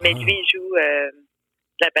 Mais lui, il joue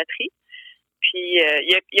la batterie. Puis,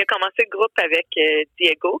 il a commencé le groupe avec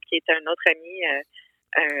Diego, qui est un autre ami,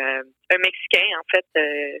 un Mexicain, en fait,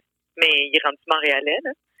 mais il est rendu montréalais,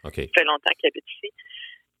 là. Okay. Ça fait longtemps qu'il habite ici.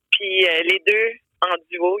 Puis, les deux, en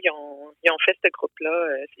duo, ils ont fait ce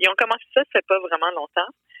groupe-là. Ils ont commencé ça fait pas vraiment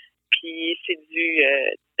longtemps. Puis, c'est du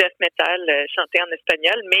death metal chanté en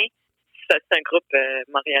espagnol, mais ça, c'est un groupe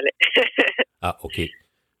montréalais. Ah, OK.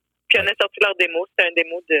 Puis, on a sorti leur démo. C'est un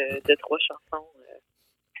démo de 3 chansons.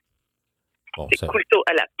 Bon, c'est Culto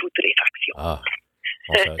à la putréfaction. Ah,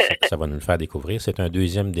 bon, ça va nous le faire découvrir. C'est un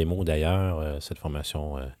deuxième démo, d'ailleurs, cette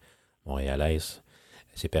formation montréalaise.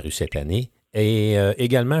 C'est paru cette année. Et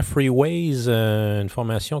également Freeways, une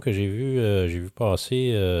formation que j'ai vu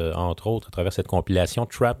passer, entre autres, à travers cette compilation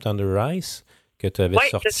Trapped Under Ice, que tu avais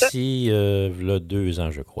sorti il y a 2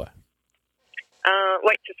 ans, je crois.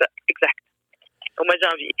 Oui, c'est ça, exact. Au mois de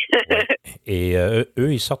janvier. Ouais. Et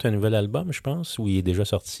eux, ils sortent un nouvel album, je pense, ou il est déjà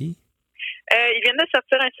sorti? Ils viennent de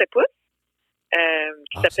sortir un 7 pouces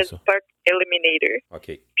qui s'appelle Spark Eliminator. OK.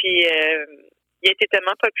 Puis, il a été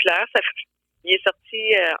tellement populaire, il est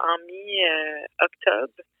sorti en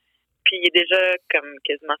mi-octobre, puis il est déjà comme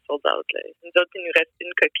quasiment sold out. Là. Nous autres, il nous reste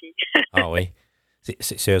une copie. Ah oui.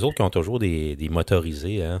 C'est eux autres qui ont toujours des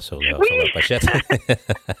motorisés sur leur pochette.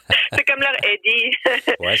 C'est comme leur Eddie.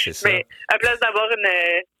 Oui, c'est ça. Mais à place d'avoir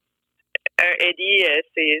un Eddie,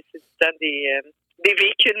 c'est dans des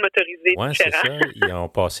véhicules motorisés différents. Oui, c'est ça. Ils ont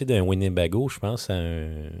passé d'un Winnebago, je pense, à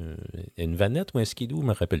une vanette ou un skidoo, je ne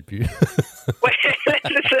me rappelle plus. Oui,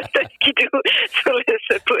 c'est ça, c'est un skidoo sur le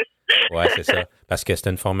 7 pouces. Oui, c'est ça. Parce que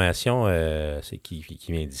c'est une formation qui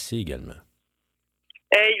vient d'ici également.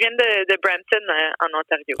 Ils viennent de Brampton, en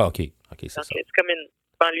Ontario. Ah, OK, c'est ça. Donc, c'est comme une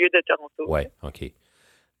banlieue de Toronto. Oui, OK.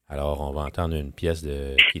 Alors, on va entendre une pièce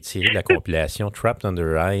qui est tirée de la compilation Trapped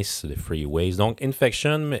Under Ice de Freeways. Donc,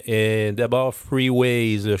 Infeccion et d'abord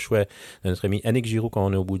Freeways, le choix de notre ami Annick Giroux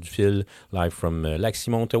qu'on a au bout du fil, live from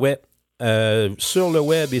Lac-Simon-Outaouais. Sur le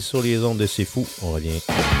web et sur les ondes de C'est Fou, on revient.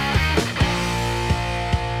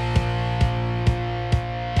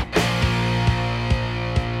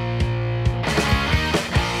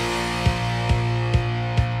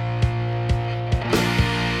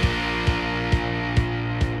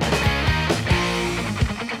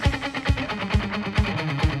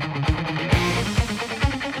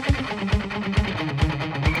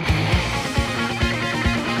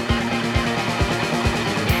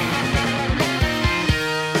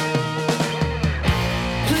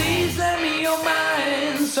 Please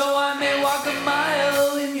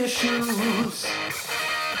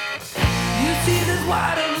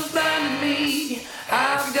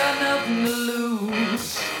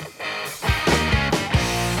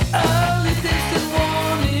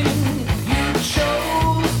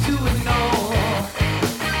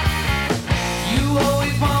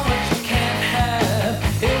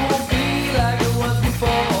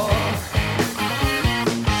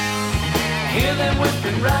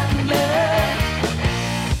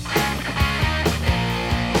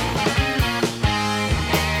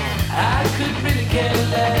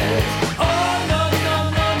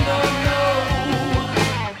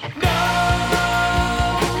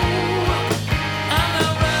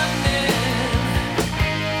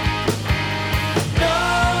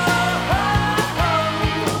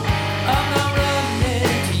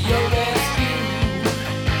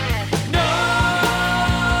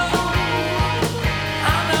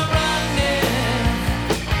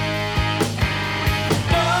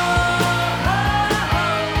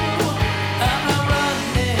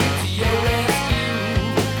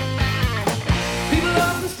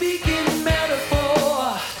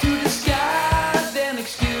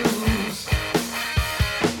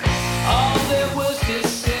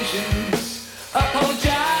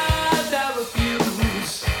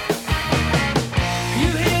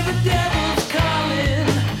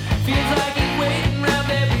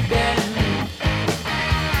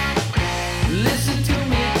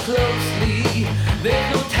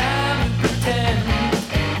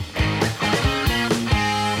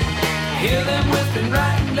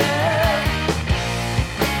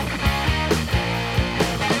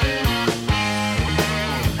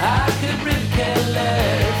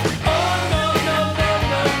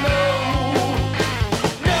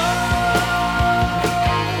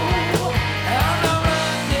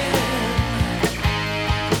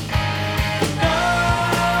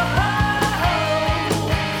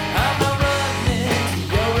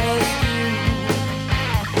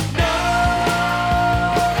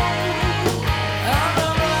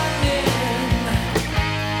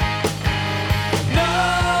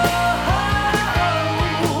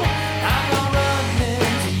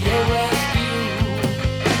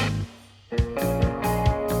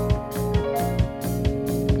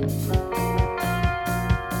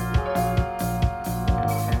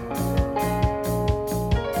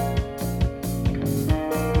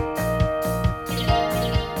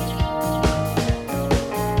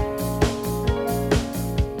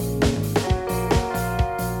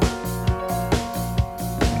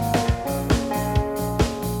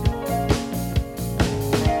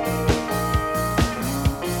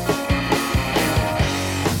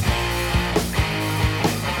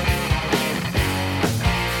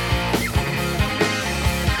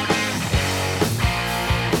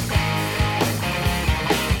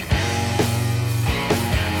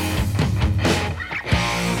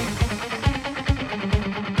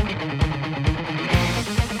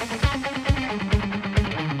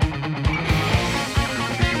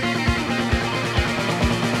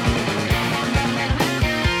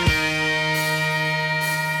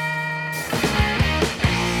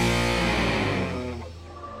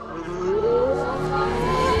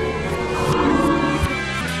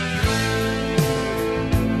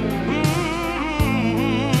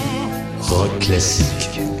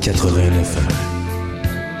Classique 89 ans.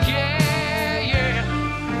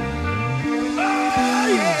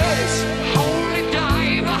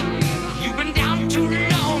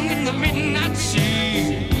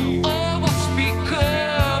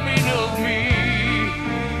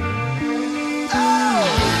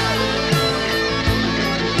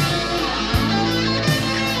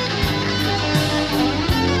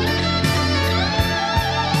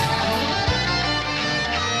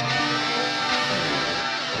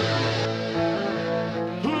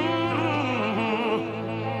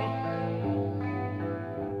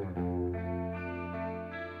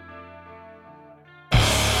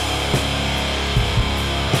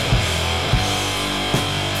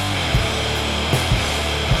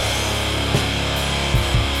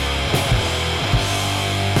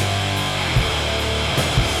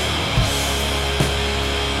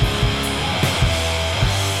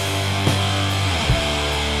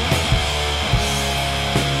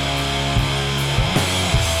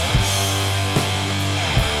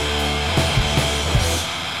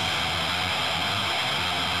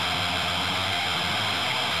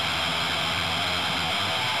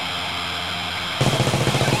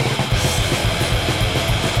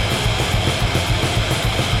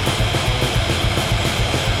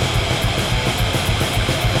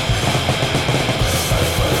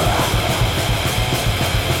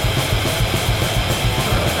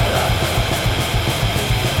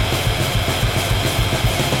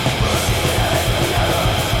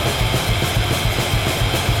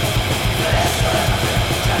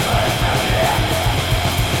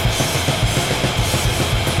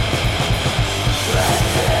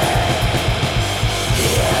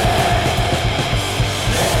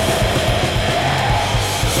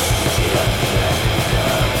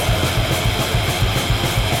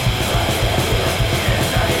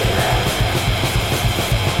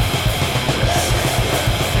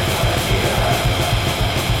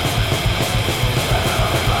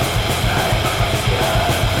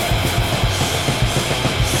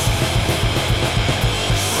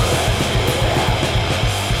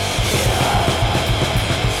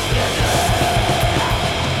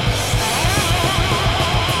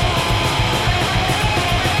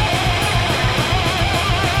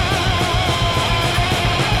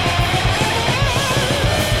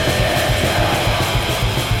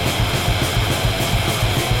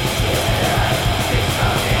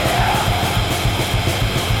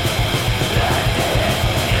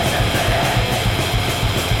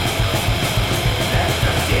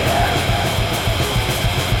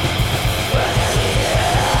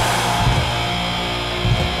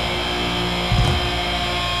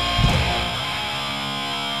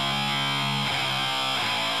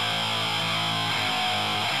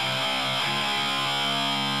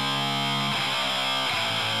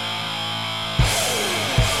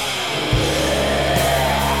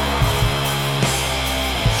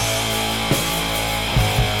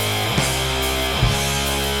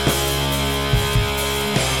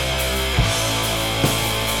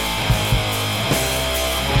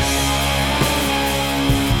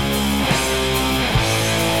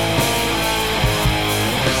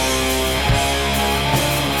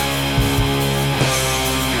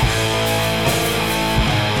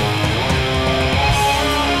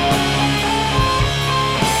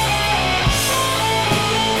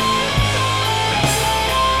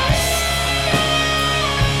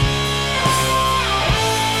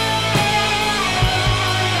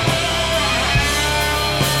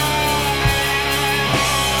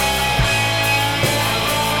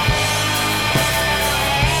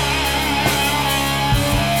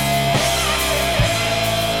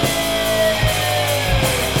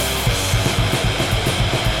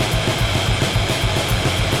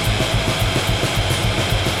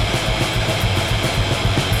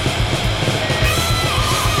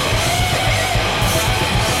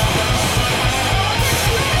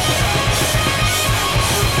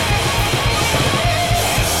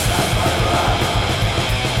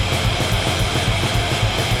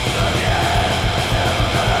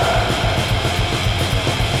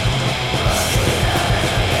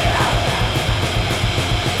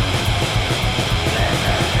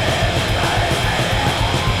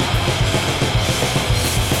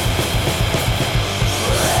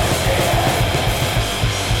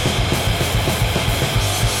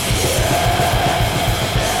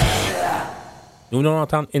 Nous venons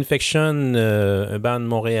d'entendre Infeccion, un band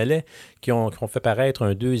montréalais, qui ont fait paraître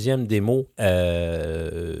un deuxième démo,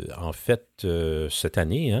 en fait, cette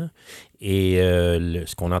année. Hein? Et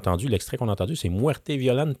ce qu'on a entendu, l'extrait qu'on a entendu, c'est Muerte,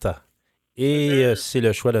 Violenta. Et c'est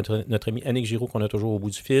le choix de notre ami Annick Giroux qu'on a toujours au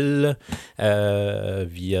bout du fil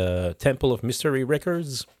via Temple of Mystery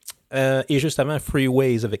Records. Et juste avant,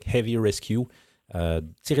 Freeways avec Heavy Rescue,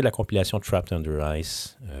 tiré de la compilation Trapped Under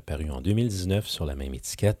Ice, paru en 2019 sur la même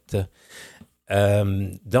étiquette.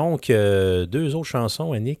 Donc, deux autres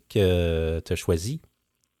chansons, Annick, tu as choisi.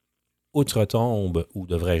 Outre-Tombe, ou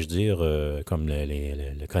devrais-je dire, comme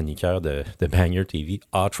le chroniqueur de Banger TV,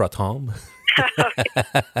 Outre-Tombe.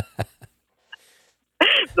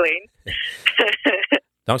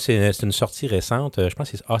 Donc, c'est une sortie récente. Je pense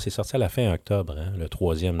que c'est sorti à la fin octobre, hein, le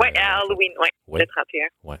 3e. Oui, à Halloween, le 31.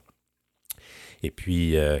 Oui. Et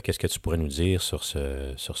puis, qu'est-ce que tu pourrais nous dire sur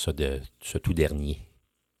ce tout dernier?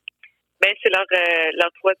 Ben, c'est leur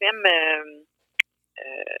 3e...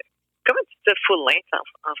 comment tu dis ça? Full length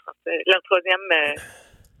en français? Leur 3e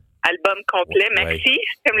album complet, maxi,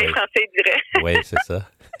 comme les Français diraient. Oui, c'est ça.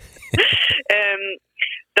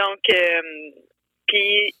 Donc...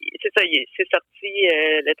 puis, c'est ça, c'est sorti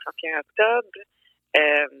le 31 octobre.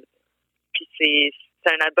 Puis,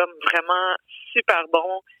 c'est un album vraiment super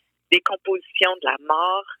bon, des compositions de la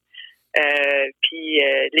mort. Puis,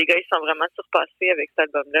 les gars, ils sont vraiment surpassés avec cet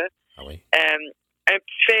album-là. Ah oui. Un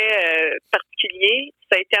petit fait particulier,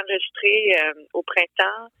 ça a été enregistré au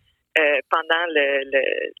printemps pendant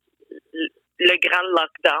le grand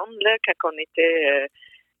lockdown, là, quand on était...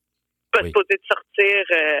 pas supposé de sortir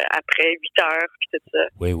après 8 heures puis tout ça.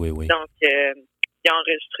 Oui. Donc, ils ont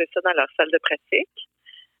enregistré ça dans leur salle de pratique.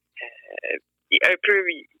 Un peu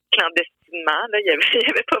clandestinement, là. Il y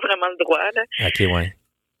avait pas vraiment le droit, là. OK, ouais.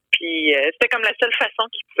 Puis, c'était comme la seule façon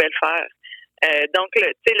qu'ils pouvaient le faire. Donc, tu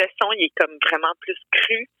sais, le son, il est comme vraiment plus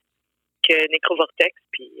cru que Necrovortex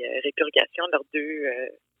puis Répurgation, leurs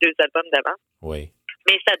deux albums d'avant. Oui.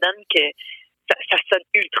 Mais ça donne que ça sonne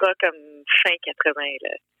ultra comme fin 80,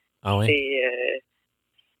 là. Ah oui?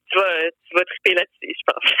 Tu vas triper là-dessus, je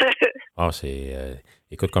pense.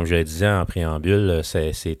 Écoute, comme je le disais en préambule,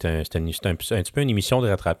 c'est un petit peu une émission de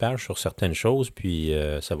rattrapage sur certaines choses, puis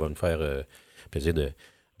ça va nous faire plaisir de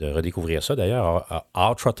redécouvrir ça. D'ailleurs,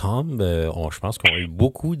 à Outre-Tombe, je pense qu'on a eu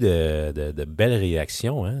beaucoup de belles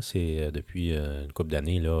réactions. Hein? C'est depuis une couple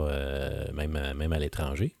d'années, là, même à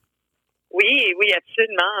l'étranger. Oui,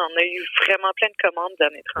 absolument. On a eu vraiment plein de commandes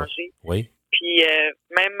d'un étranger. Oui. Puis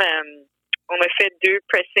même, on a fait 2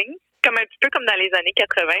 pressings, comme un petit peu comme dans les années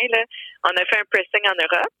 80. Là. On a fait un pressing en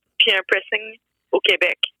Europe, puis un pressing au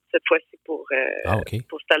Québec, cette fois-ci, pour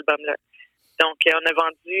cet album-là. Donc, on a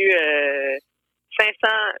vendu 500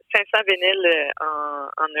 vinyles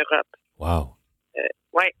en Europe. Wow!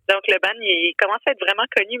 Oui, donc le band, il commence à être vraiment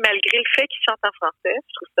connu, malgré le fait qu'il chante en français.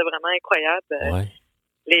 Je trouve ça vraiment incroyable. Ouais.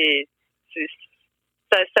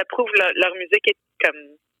 Ça prouve leur musique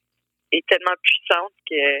est tellement puissante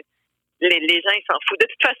que les gens, ils s'en foutent. De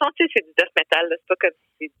toute façon, tu sais, c'est du death metal. Là. C'est pas comme si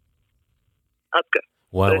c'est... En tout cas.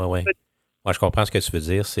 Ouais. Moi, je comprends ce que tu veux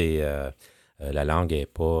dire. C'est la langue n'est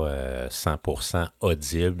pas 100%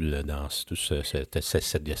 audible dans tout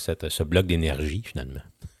ce bloc d'énergie, finalement.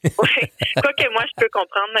 Oui. Quoique moi, je peux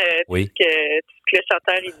comprendre tout ce que le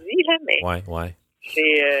chanteur il dit, là, mais ouais.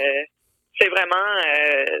 C'est vraiment...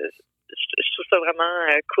 je trouve ça vraiment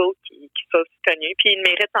cool qu'il soit aussi connu. Puis il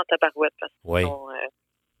mérite en tabarouette. Parce oui.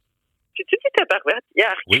 Tu dis tabarouette?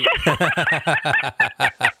 Hier. Oui.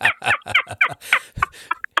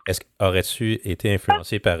 Aurais-tu été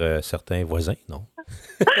influencé par certains voisins? Non.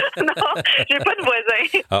 Non, j'ai pas de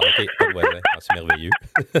voisins. Ah, OK, pas de voisins. Ah, c'est merveilleux.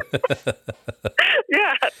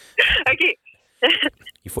 Yeah. OK.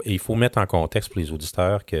 Il faut mettre en contexte pour les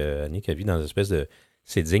auditeurs que Annick a vu dans une espèce de...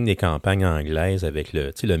 C'est digne des campagnes anglaises avec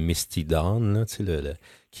le Misty Dawn, là,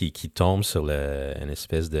 qui tombe sur une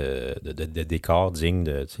espèce de décor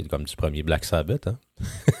digne comme du premier Black Sabbath. Hein?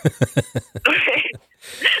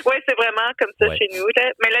 Oui, c'est vraiment comme ça chez nous.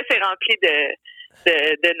 Là. Mais là, c'est rempli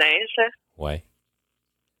de neige. Oui.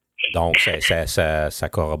 Donc, ça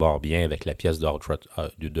corrobore bien avec la pièce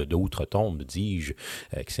d'Outre-Tombe, dis-je,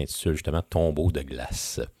 qui s'intitule justement Tombeau de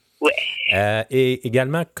Glace. Oui. Et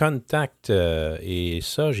également Kontact, et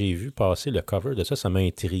ça, j'ai vu passer le cover de ça m'a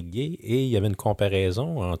intrigué, et il y avait une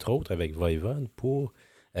comparaison, entre autres, avec Voivod pour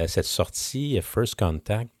cette sortie First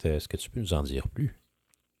Contact. Est-ce que tu peux nous en dire plus?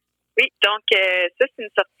 Oui, donc ça, c'est une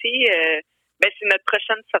sortie, c'est notre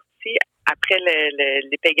prochaine sortie après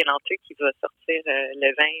les Pagan qui va sortir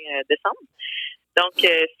le 20 décembre. Donc,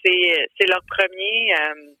 c'est leur premier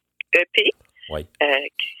EP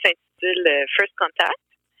qui s'intitule First Contact.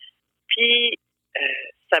 Puis,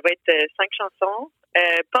 Ça va être 5 chansons,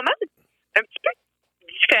 pas mal, un petit peu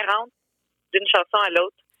différentes d'une chanson à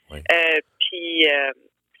l'autre. Oui. Puis,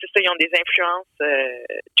 c'est ça, ils ont des influences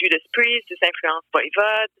Judas Priest, des influences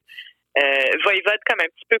Voivod. Voivod comme un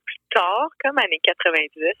petit peu plus tard, comme années 90,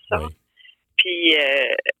 ça. Oui. Puis,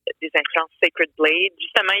 des influences Sacred Blade.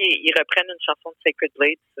 Justement, ils reprennent une chanson de Sacred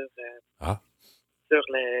Blade sur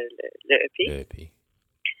le EP. Le EP.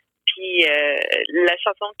 Puis, la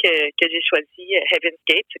chanson que j'ai choisie, Heaven's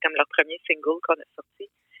Gate, c'est comme leur premier single qu'on a sorti.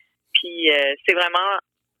 Puis, c'est vraiment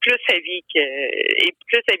plus heavy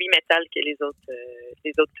metal que les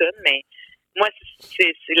autres tunes, mais moi,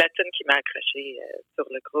 c'est la tune qui m'a accroché sur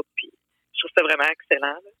le groupe, puis je trouve ça vraiment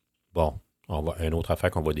excellent. Là. Bon, une autre affaire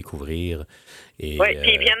qu'on va découvrir. Oui,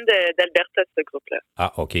 puis ils viennent d'Alberta, ce groupe-là.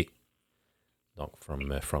 Ah, OK. Donc,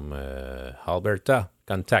 from Alberta,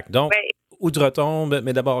 Kontact. Donc, Outre-Tombe,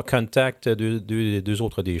 mais d'abord Kontact, deux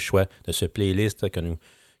autres des choix de ce playlist que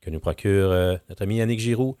nous procure notre ami Annick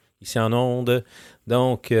Giroux, ici en ondes.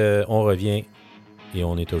 Donc, on revient et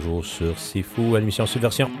on est toujours sur C'est Fou à l'émission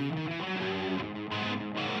Subversion.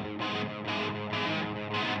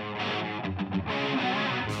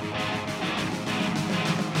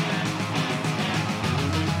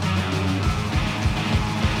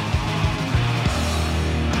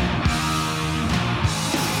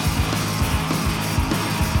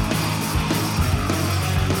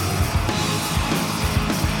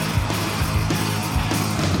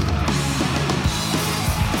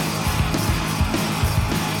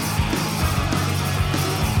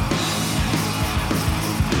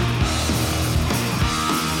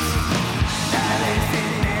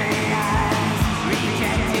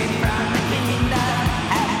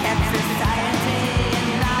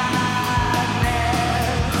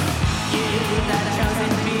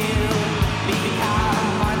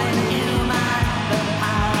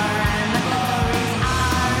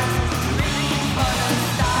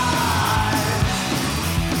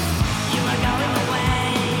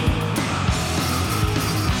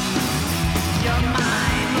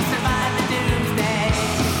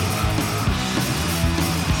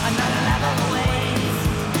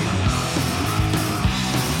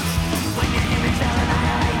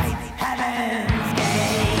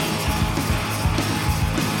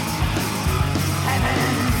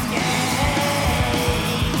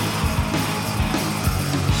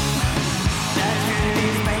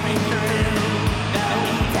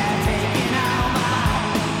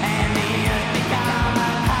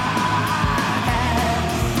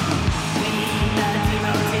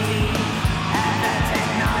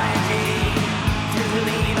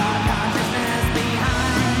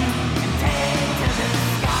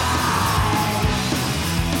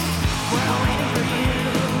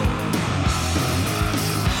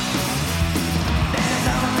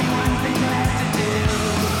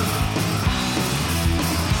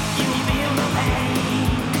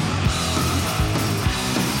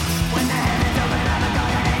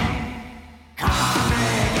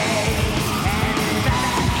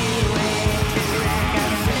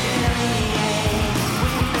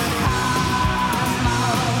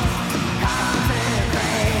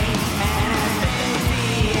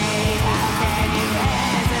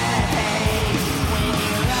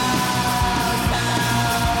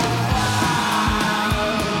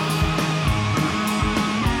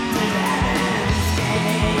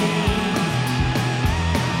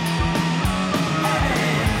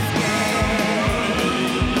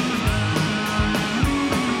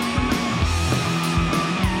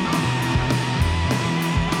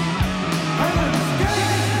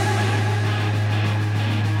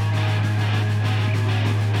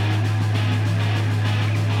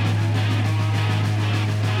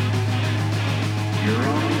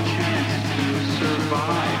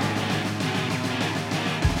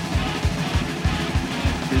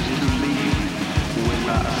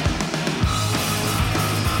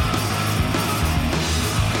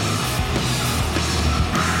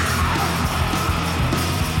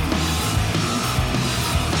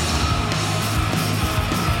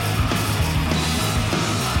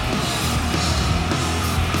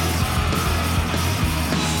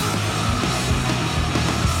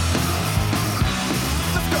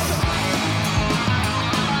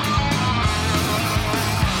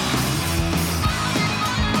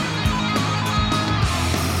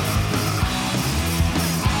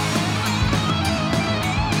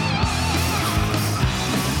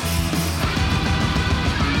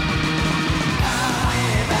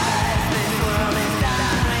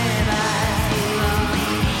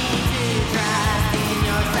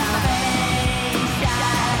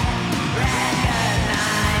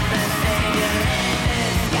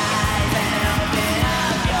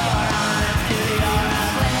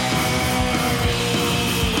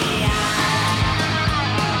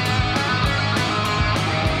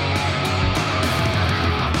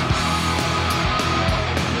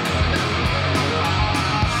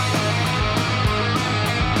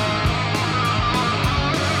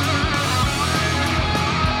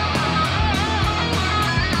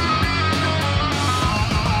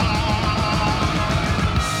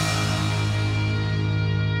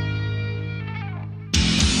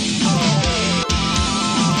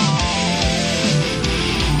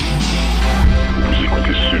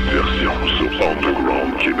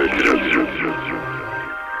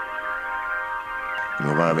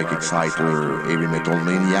 avec Exciter, Heavy Metal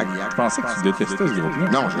Maniac. Je pensais que tu détestais ce groupe-là.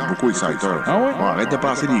 Non, j'aime beaucoup Exciter. Ah ouais? Bon, arrête de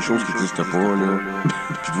penser des choses qui n'existent pas, là.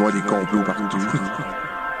 Puis de voir des complots partout.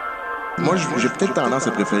 Moi, j'ai peut-être tendance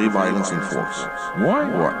à préférer Violence in Force. Ouais?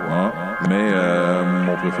 Mais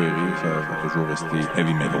mon préféré, ça va toujours rester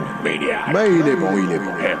Heavy Metal Maniac. Ben, il est bon.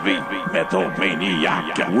 Heavy Metal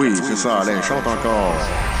Maniac. Oui, c'est ça, Alain, chante encore.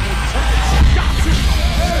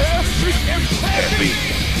 Heavy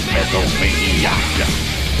Metal Maniac.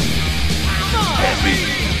 Heavy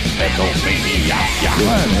Metal Maniac.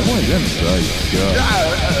 Ouais, mais moi, j'aime ça,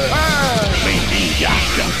 Maniac.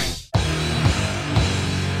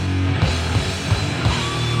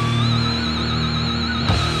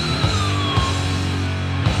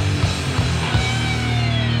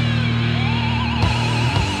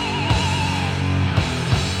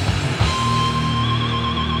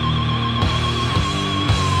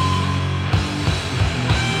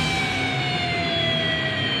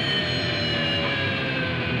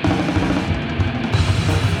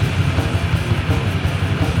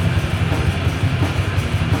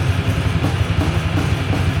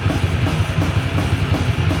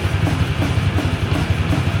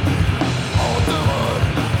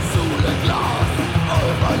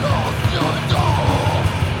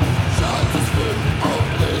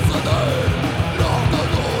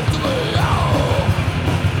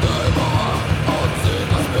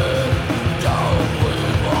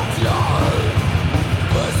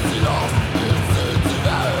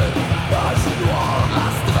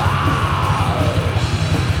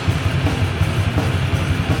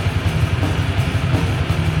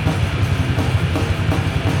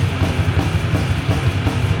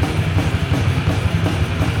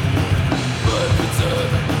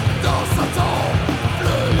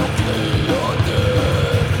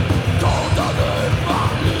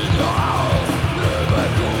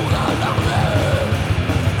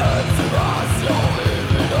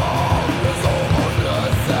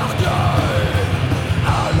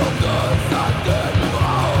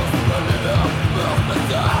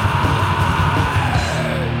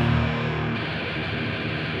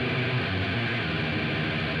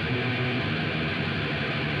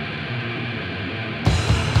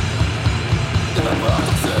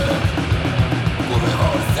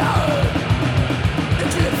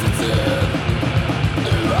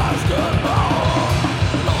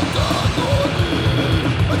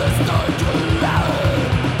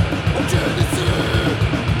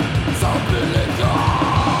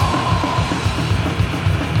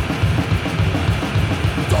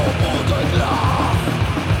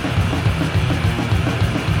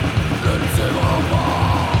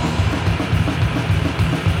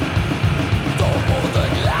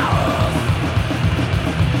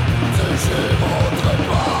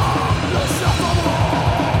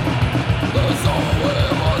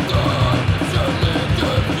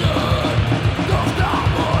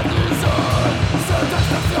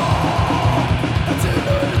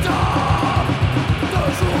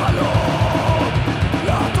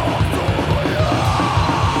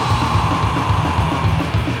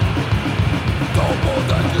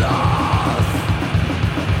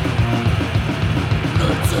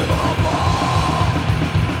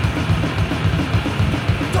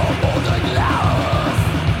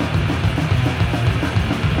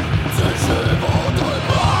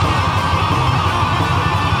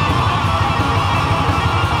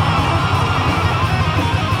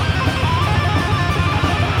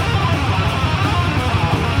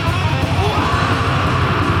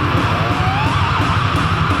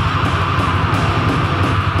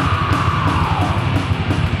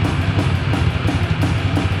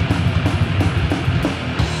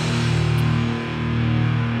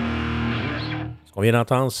 On vient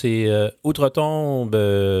d'entendre, c'est Outre-Tombe,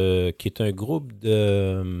 qui est un groupe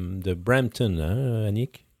de Brampton, hein,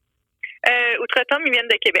 Annick? Outre-Tombe, ils viennent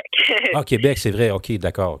de Québec. Ah, Québec, c'est vrai. OK,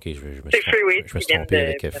 d'accord. OK, je me suis trompé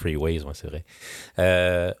avec Freeways, ouais, c'est vrai.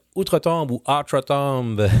 Outre-Tombe ou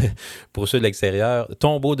Outre-Tombe, pour ceux de l'extérieur.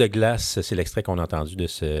 Tombeau de Glace, c'est l'extrait qu'on a entendu de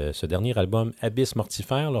ce dernier album, Abysse,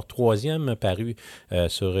 Mortifère, leur troisième paru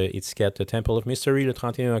sur étiquette Temple of Mystery le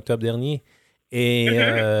 31 octobre dernier. Et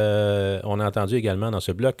on a entendu également dans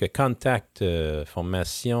ce bloc Kontact,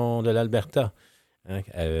 formation de l'Alberta, hein,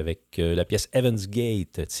 avec la pièce Heaven's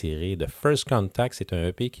Gate tirée de First Contact. C'est un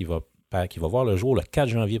EP qui va voir le jour le 4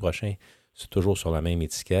 janvier prochain. C'est toujours sur la même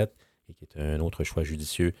étiquette et qui est un autre choix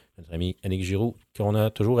judicieux. Notre ami Annick Giroux, qu'on a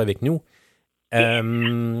toujours avec nous.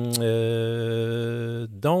 Donc,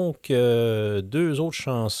 deux autres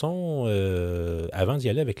chansons. Avant d'y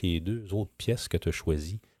aller avec les deux autres pièces que tu as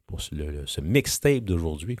choisies ce mixtape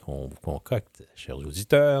d'aujourd'hui qu'on vous concocte, chers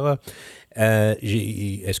auditeurs.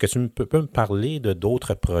 Est-ce que tu peux me parler de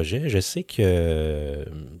d'autres projets? Je sais que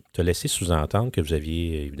tu as laissé sous-entendre que vous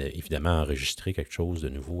aviez évidemment enregistré quelque chose de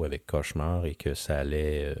nouveau avec Cauchemar et que ça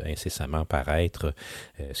allait incessamment paraître.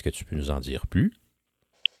 Est-ce que tu peux nous en dire plus?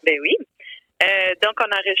 Ben oui. Donc,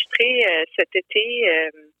 on a enregistré cet été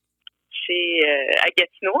à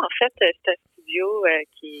Gatineau. En fait, c'est un studio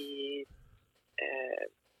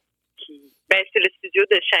c'est le studio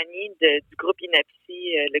de Chani du groupe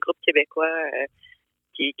Inepsi, le groupe québécois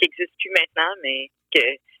qui n'existe plus maintenant, mais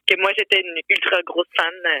que moi j'étais une ultra grosse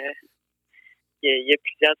fan il y a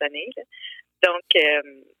plusieurs années. Là. Donc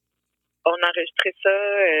on a enregistré ça,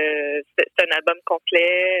 c'est un album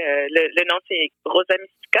complet. Le nom c'est Rosa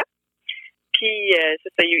Mystica. Puis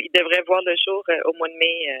il devrait voir le jour au mois de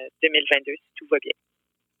mai 2022 si tout va bien.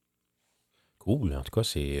 Cool. En tout cas,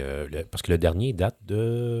 c'est parce que le dernier date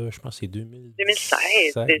de, je pense, c'est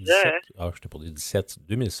 2016 déjà. 17. Ah, j'étais pour dire 17.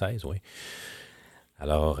 2016, oui.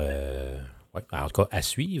 Alors, ouais, en tout cas, à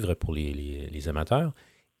suivre pour les amateurs.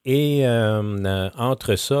 Et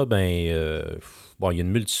entre ça, il y a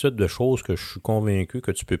une multitude de choses que je suis convaincu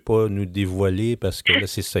que tu ne peux pas nous dévoiler parce que là,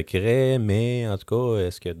 c'est secret, mais en tout cas,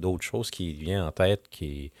 est-ce qu'il y a d'autres choses qui viennent en tête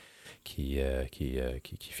qui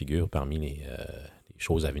figurent parmi les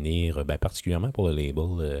choses à venir, particulièrement pour le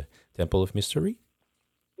label Temple of Mystery?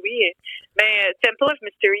 Oui, Temple of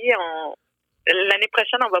Mystery, l'année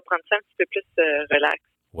prochaine, on va prendre ça un petit peu plus relax.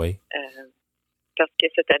 Oui. Parce que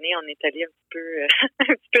cette année, on est allé un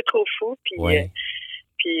petit peu trop fou. Puis,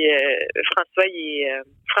 François,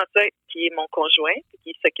 François, qui est mon conjoint,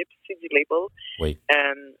 qui s'occupe aussi du label, oui.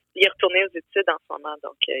 Il est retourné aux études en ce moment.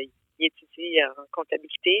 Donc, il étudie en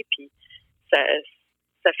comptabilité. Puis,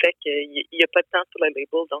 ça fait qu'il n'y a pas de temps sur le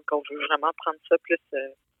label. Donc, on veut vraiment prendre ça plus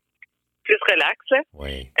relax, là,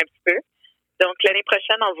 oui. un petit peu. Donc, l'année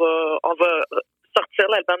prochaine, on va sortir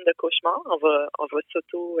l'album de Cauchemar. On va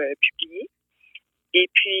s'auto-publier. Et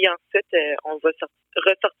puis ensuite, on va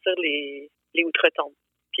ressortir les Outre-Tombe.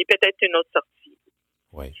 Puis peut-être une autre sortie.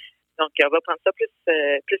 Oui. Donc, on va prendre ça plus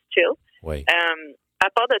chill. Oui. À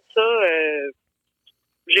part de ça,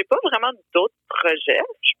 j'ai pas vraiment d'autres projets,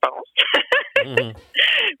 je pense. Mm-hmm.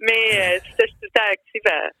 Mais je suis tout le temps active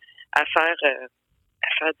à faire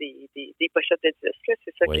des pochettes de disques. Là.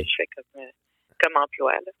 C'est ça que je fais comme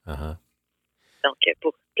emploi. Là. Uh-huh. Donc,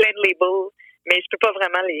 pour plein de labels, mais je peux pas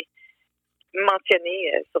vraiment les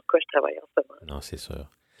mentionner sur quoi je travaille en ce moment. Non, c'est sûr.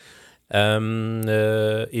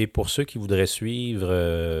 Et pour ceux qui voudraient suivre,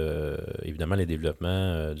 évidemment, les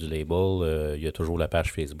développements du label, il y a toujours la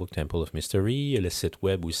page Facebook Temple of Mystery, le site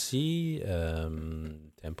web aussi. On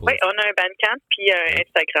a un Bandcamp puis un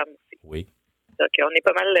Instagram aussi. Oui. Donc, on est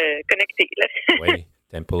pas mal connectés. Oui,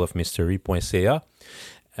 templeofmystery.ca.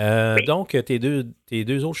 Oui. Donc, tes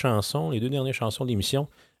deux autres chansons, les deux dernières chansons de l'émission,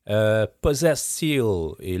 Possessed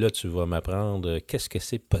Steel. Et là, tu vas m'apprendre qu'est-ce que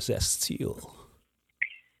c'est Possessed Steel.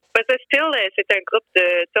 Possessed Steel, c'est un groupe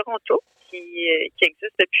de Toronto qui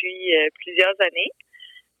existe depuis plusieurs années.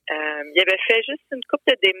 Il avait fait juste une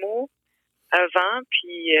couple de démos avant,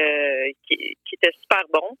 puis qui était super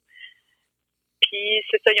bon. Puis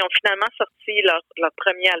c'est ça, ils ont finalement sorti leur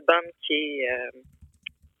premier album qui est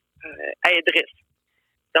Aedris.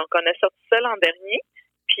 Donc on a sorti ça l'an dernier,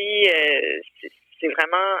 puis c'est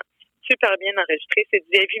vraiment super bien enregistré. C'est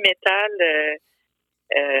du heavy metal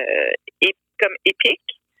comme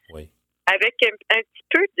épique, oui. Avec un petit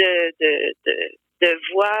peu de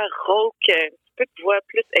voix rauque, un petit peu de voix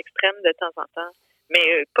plus extrême de temps en temps,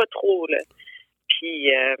 mais pas trop, là.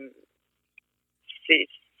 Puis cet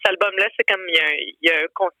album-là, c'est comme il y a un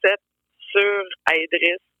concept sur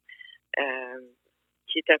Aedris,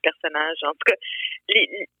 qui est un personnage. En tout cas,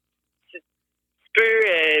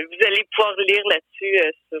 vous allez pouvoir lire là-dessus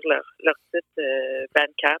sur leur site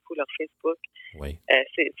Bandcamp ou leur Facebook. Oui.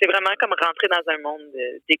 C'est vraiment comme rentrer dans un monde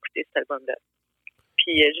d'écouter cet album-là.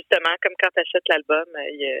 Puis justement, comme quand tu achètes l'album,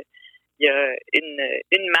 il y a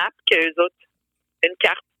une map une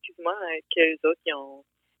carte, excuse-moi, qu'eux autres ils ont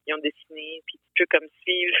dessinée, puis tu peux comme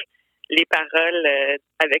suivre les paroles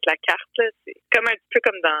avec la carte. Là. C'est comme un peu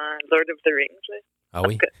comme dans Lord of the Rings. Là. Ah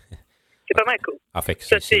oui? C'est pas mal cool. En fait,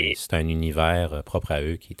 c'est un univers propre à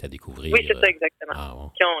eux qui est à découvrir. Oui, c'est ça, exactement. Ah, bon.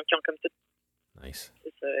 Qui ont comme tout... Nice.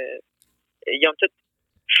 C'est ça. Ils ont tout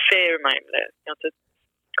fait eux-mêmes. Là. Ils ont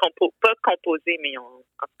tout pas composé, mais ils ont...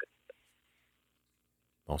 En tout cas,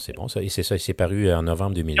 bon, c'est bon, ça. Et c'est ça, c'est paru en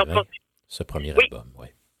novembre 2020, ce premier album. Oui.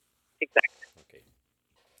 Exact. Okay.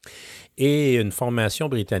 Et une formation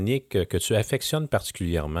britannique que tu affectionnes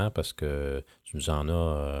particulièrement parce que tu nous en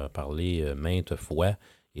as parlé maintes fois,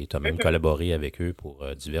 Et tu as même collaboré avec eux pour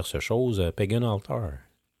diverses choses. Pagan Altar.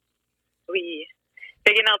 Oui.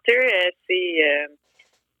 Pagan Altar,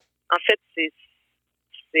 en fait,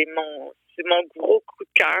 c'est mon gros coup de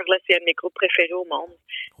cœur. Là, c'est un de mes groupes préférés au monde.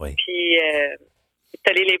 Oui. Puis,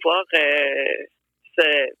 j'étais allée les voir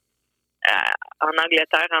en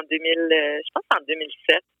Angleterre en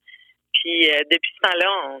 2007. Puis, depuis ce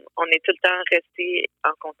temps-là, on est tout le temps restés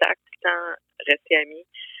en contact, tout le temps restés amis.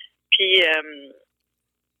 Puis,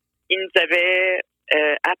 ils nous avaient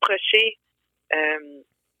approchés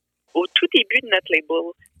au tout début de notre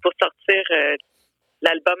label pour sortir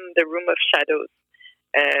l'album The Room of Shadows.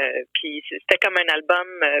 Puis c'était comme un album.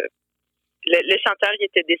 Le chanteur il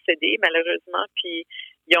était décédé malheureusement. Puis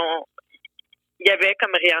ils avaient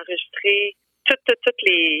comme réenregistré toutes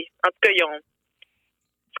les. En tout cas,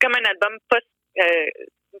 c'est comme un album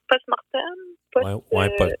post-mortem.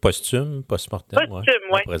 Posthume, post-mortem. Posthume,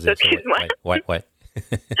 oui. Excuse-moi. Ouais.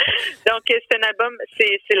 Donc c'est un album,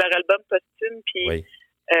 c'est leur album posthume. Puis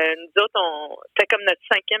nous autres, c'était comme notre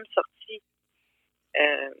 5e sortie.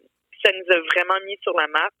 Ça nous a vraiment mis sur la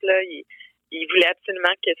map. Là. Ils voulaient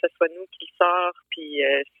absolument que ce soit nous qui le sort. Puis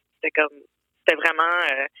c'était vraiment.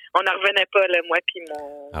 On n'en revenait pas, là, moi puis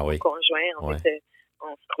mon conjoint. On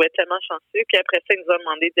se trouvait tellement chanceux. Puis après ça, ils nous ont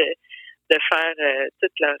demandé de faire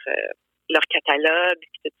tout leur catalogue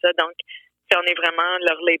et tout ça. Donc, on est vraiment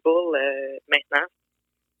leur label maintenant.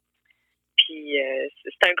 Puis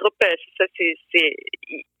c'est un groupe, c'est ça,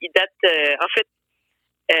 ils datent. En fait,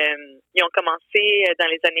 ils ont commencé dans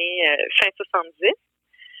les années fin 70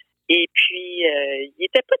 et puis ils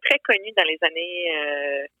n'étaient pas très connus dans les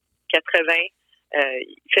années 80.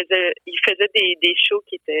 Ils faisaient des shows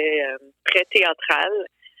qui étaient très théâtrales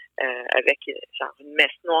avec genre une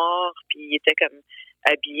messe noire, puis ils étaient comme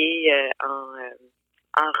habillés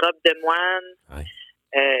en robe de moine. Ouais.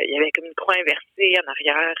 Il y avait comme une croix inversée en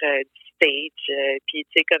arrière du stage, puis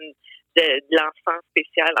tu sais comme de l'encens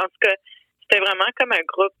spécial. En tout cas, c'était vraiment comme un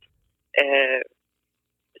groupe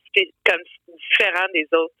comme différent des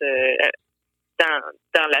autres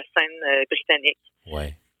dans la scène britannique.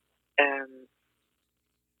 Ouais.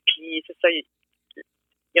 Puis c'est ça,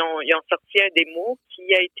 ils ont sorti un démo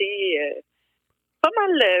qui a été pas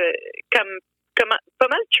mal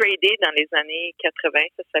tradé dans les années 80.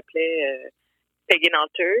 Ça s'appelait Pagan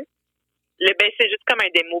Altar. C'est juste comme un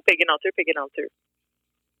démo Pagan Altar.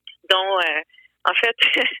 Donc, en fait, tu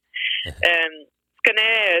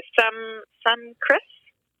connais Sam Cress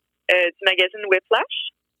du magazine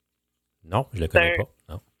Whiplash? Non, je le connais pas.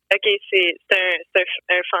 Non. OK, c'est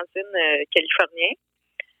un fanzine californien.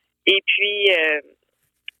 Et puis,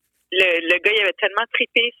 le gars, il avait tellement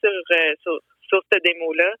trippé sur ce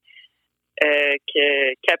démo-là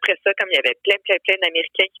qu'après ça, comme il y avait plein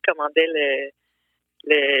d'Américains qui commandaient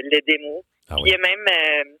le démo. Ah oui. Il y a même,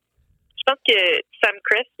 je pense que Sam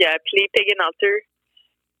Cress, il a appelé Pagan Altar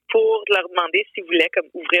pour leur demander s'ils voulaient comme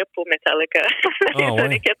ouvrir pour Metallica dans les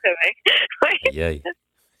années 80. Ouais. Yeah.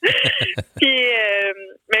 Puis,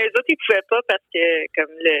 mais eux autres, ils pouvaient pas parce que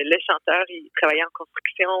comme le chanteur, il travaillait en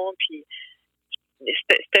construction, puis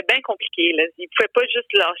c'était bien compliqué. Là. Ils pouvaient pas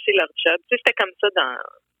juste lâcher leur job. Tu sais, c'était comme ça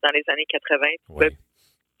dans les années 80. Ils pouvaient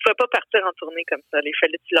pas partir en tournée comme ça. Il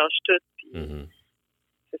fallait que tu lâches tout. Puis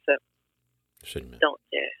c'est ça. Absolument. Donc,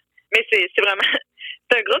 mais c'est vraiment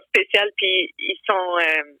c'est un groupe spécial. Puis ils sont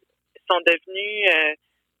devenus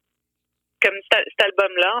comme cet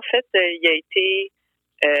album-là. En fait, il a été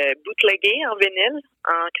bootlegué en vinyle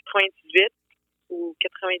en 98 ou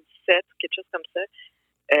 97 ou quelque chose comme ça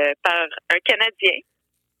par un Canadien.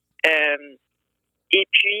 Et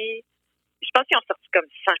puis, je pense qu'ils ont sorti comme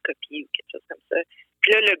 100 copies ou quelque chose comme ça.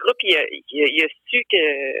 Puis là, le groupe, il a su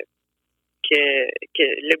que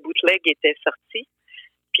le bootleg était sorti.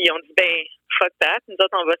 Puis ils ont dit, ben, fuck that. Nous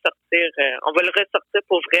autres, on va le ressortir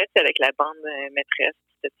pour vrai, avec la bande maîtresse,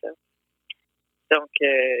 tout ça. Donc,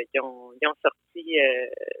 ils ont sorti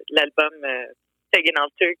l'album Pagan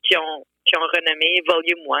Altar qui ont renommé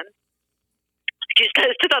Volume 1. Je suis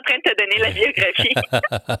tout en train de te donner la biographie.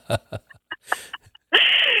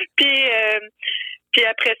 Puis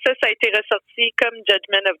après ça a été ressorti comme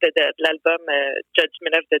Judgement of the Dead, l'album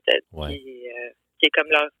Judgement of the Dead, qui est comme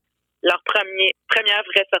leur première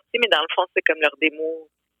vraie sortie, mais dans le fond, c'est comme leur démo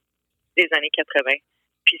des années 80.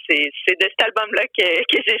 Puis c'est de cet album-là que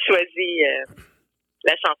j'ai choisi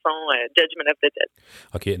la chanson Judgement of the Dead.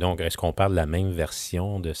 OK, donc est-ce qu'on parle de la même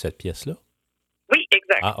version de cette pièce-là? Oui,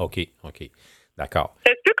 exact. Ah, OK. D'accord.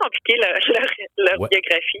 C'est un peu compliqué leur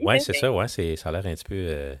biographie. Oui, c'est ça, ça a l'air un petit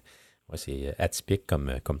peu c'est atypique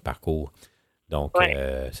comme parcours. Donc,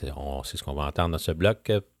 c'est ce qu'on va entendre dans ce bloc.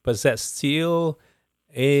 Possessed Steel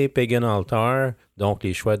et Pagan Altar. Donc,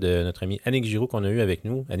 les choix de notre ami Annick Giroux qu'on a eu avec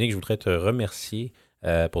nous. Annick, je voudrais te remercier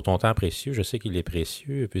pour ton temps précieux. Je sais qu'il est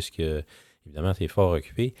précieux puisque, évidemment, tu es fort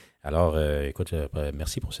occupé. Alors, écoute,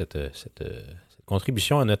 merci pour cette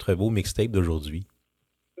contribution à notre beau mixtape d'aujourd'hui.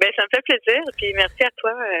 Ben, ça me fait plaisir. Puis merci à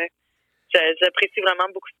toi. J'apprécie vraiment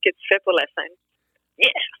beaucoup ce que tu fais pour la scène.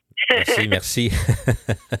 Yeah! Merci.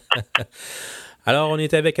 Alors, on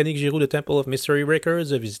est avec Annick Giroux de Temple of Mystery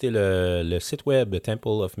Records. Visitez le site web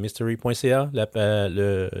templeofmystery.ca,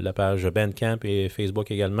 la page Bandcamp et Facebook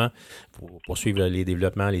également pour suivre les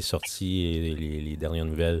développements, les sorties et les dernières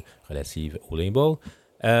nouvelles relatives au label.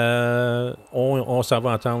 On s'en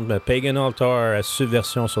va entendre Pagan Altar à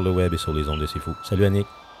Subversion sur le web et sur les ondes de C'est Fou. Salut Annick.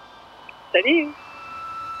 Salut.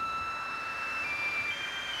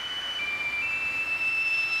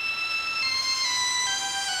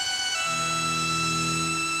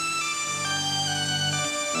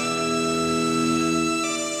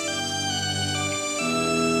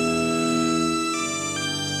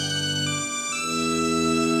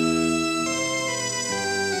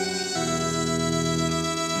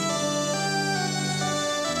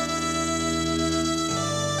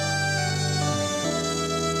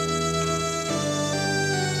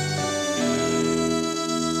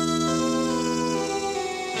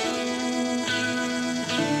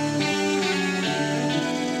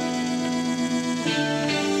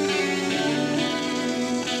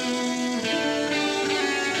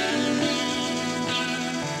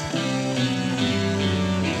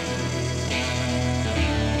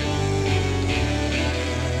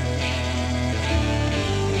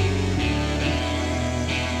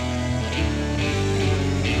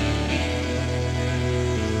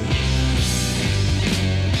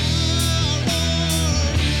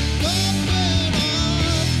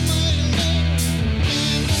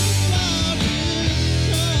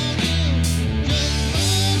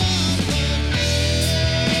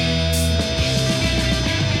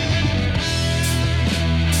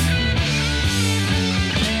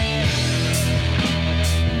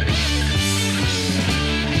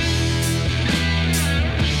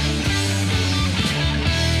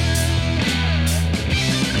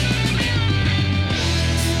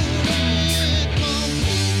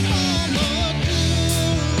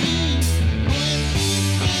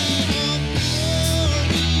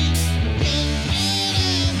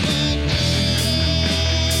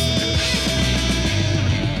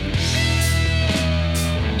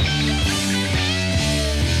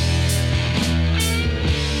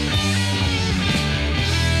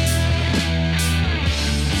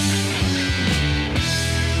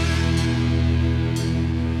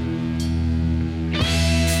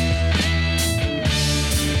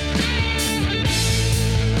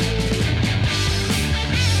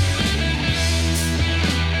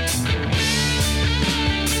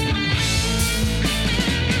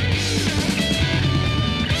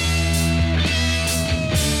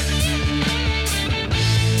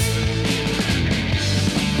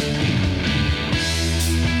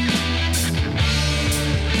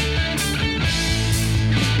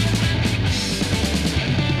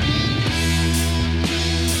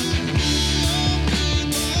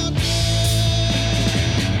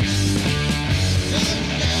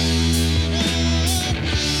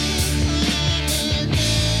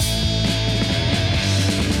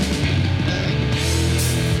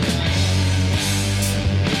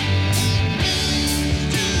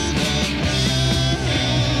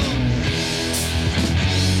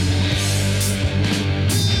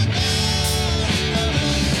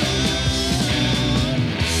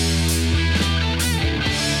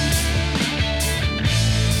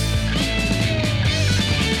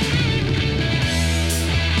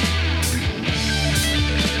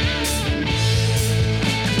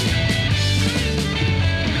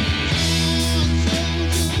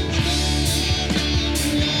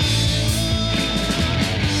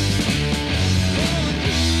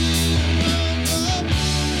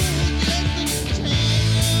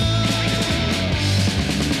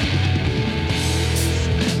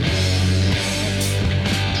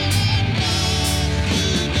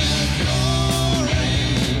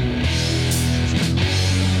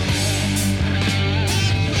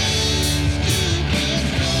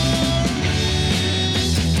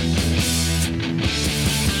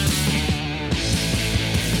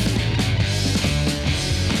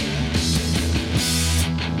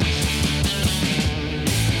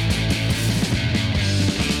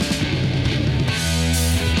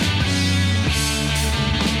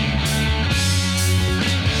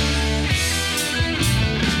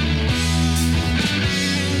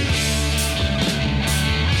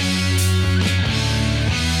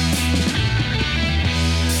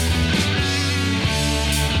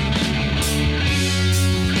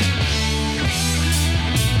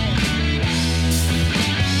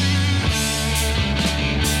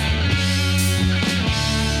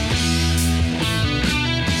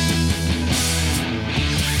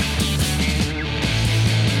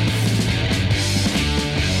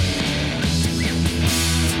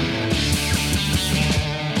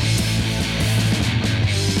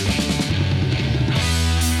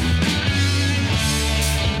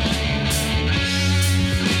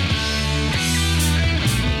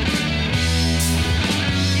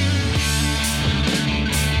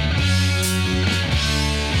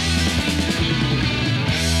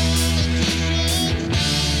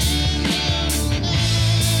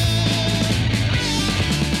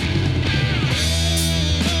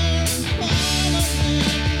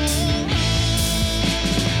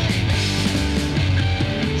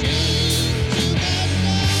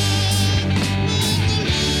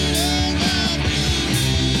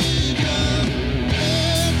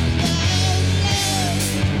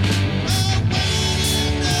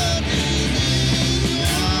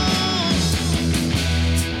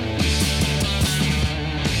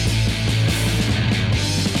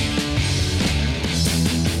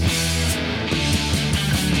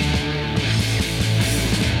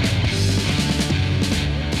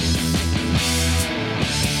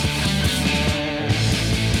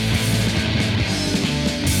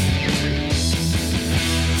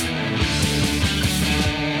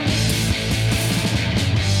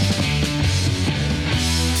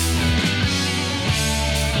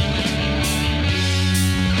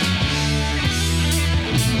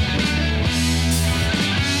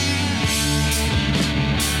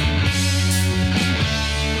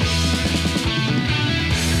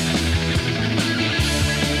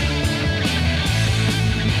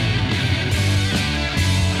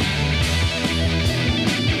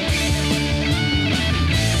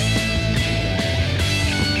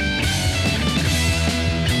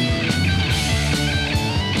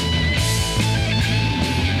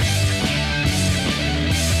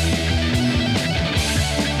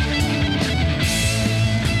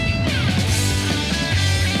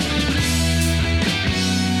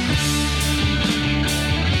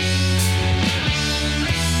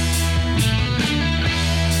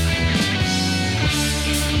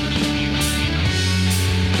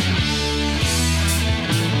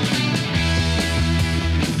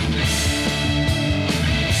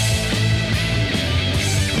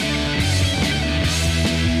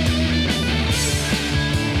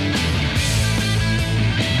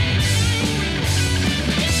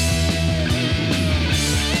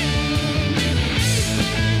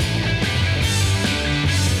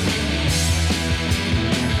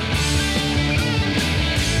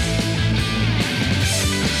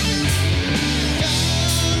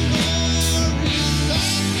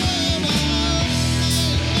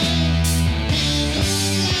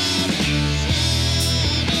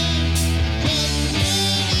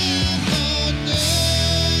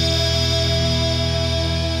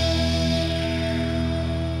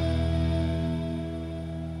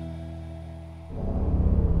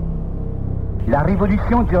 La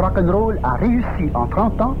révolution du rock'n'roll a réussi en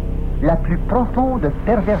 30 ans la plus profonde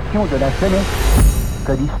perversion de la jeunesse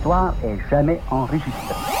que l'histoire ait jamais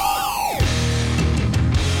enregistrée.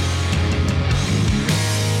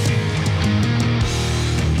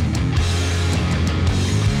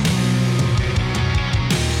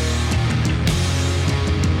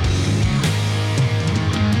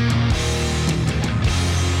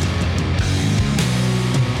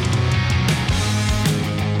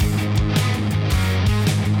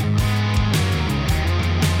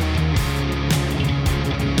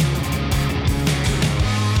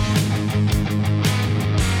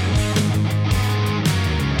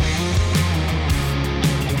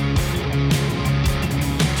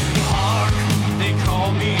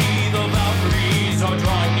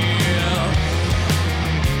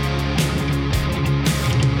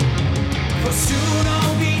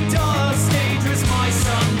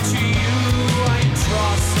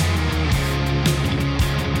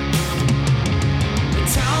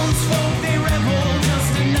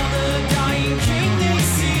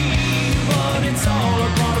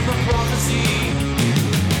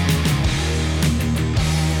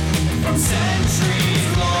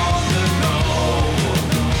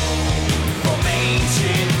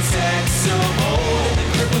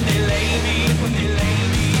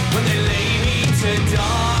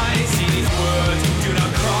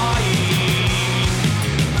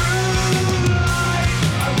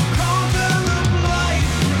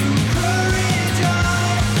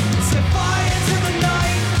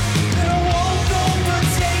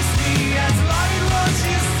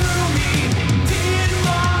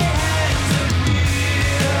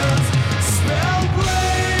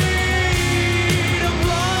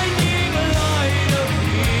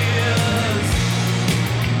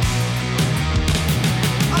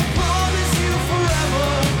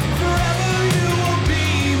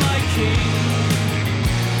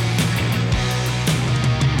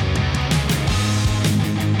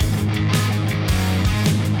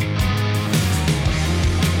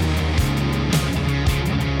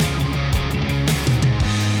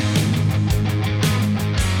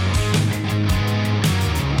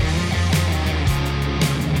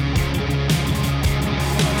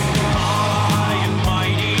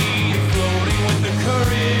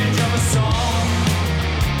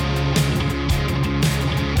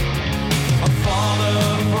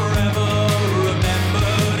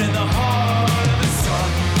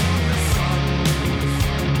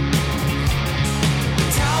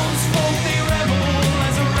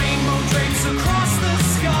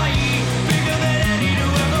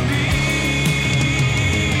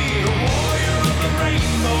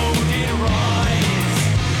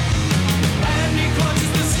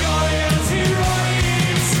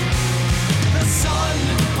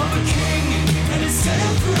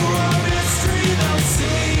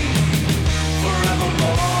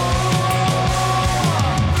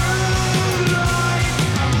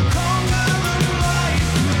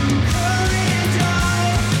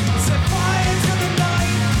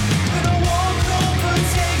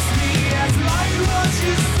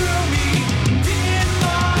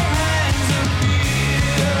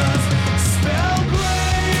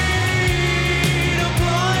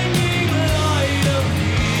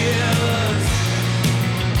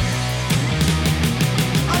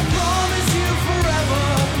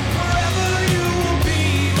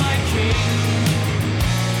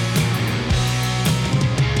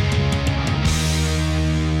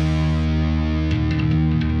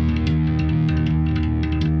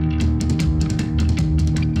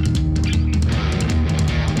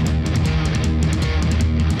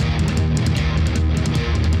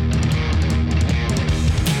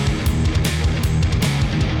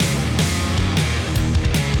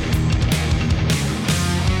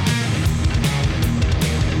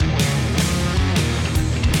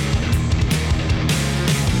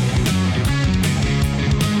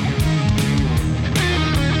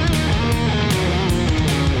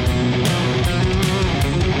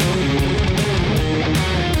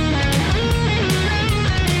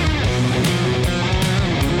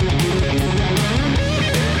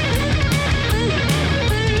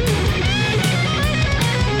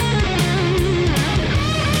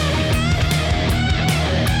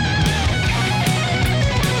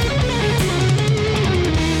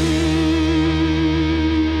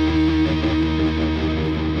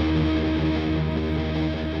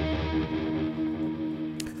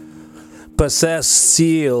 Possessed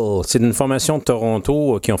Steel, c'est une formation de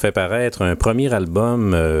Toronto qui ont fait paraître un premier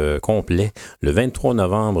album complet le 23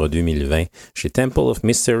 novembre 2020 chez Temple of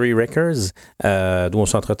Mystery Records, d'où on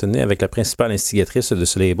s'entretenait avec la principale instigatrice de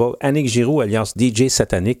ce label, Annick Giroux, alias DJ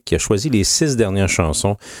Satanick, qui a choisi les 6 dernières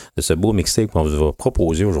chansons de ce beau mixtape qu'on vous va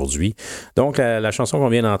proposer aujourd'hui. Donc, la chanson qu'on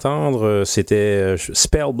vient d'entendre, c'était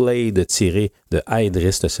Spellblade, tiré de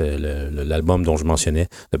Aedris, l'album dont je mentionnais.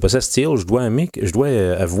 The Possessed Steel, je dois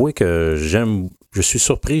avouer que je suis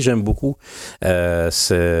surpris, j'aime beaucoup.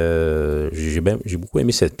 J'ai beaucoup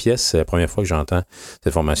aimé cette pièce. C'est la première fois que j'entends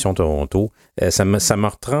cette formation Toronto. Ça me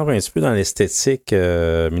retrempe un petit peu dans l'esthétique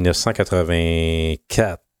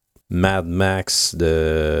 1984. Mad Max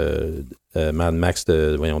de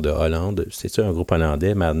Hollande. C'est-tu un groupe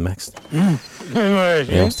hollandais, Mad Max?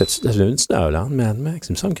 C'était-tu dans Hollande, Mad Max?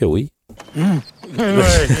 Il me semble que oui.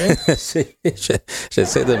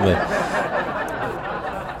 J'essaie de me...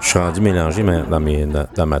 Je suis rendu mélangé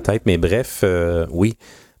dans ma tête, mais bref, oui.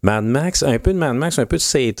 Mad Max, un peu de Mad Max, un peu de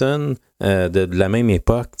Satan de la même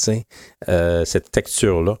époque, tu sais, cette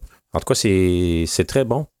texture-là. En tout cas, c'est très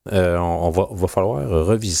bon. Va falloir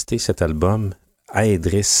revisiter cet album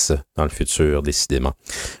Aedris dans le futur, décidément.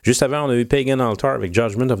 Juste avant, on a eu Pagan Alatar avec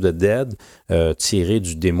Judgement of the Dead, tiré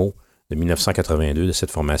du démo de 1982 de cette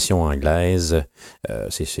formation anglaise.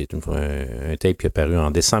 C'est un tape qui est paru en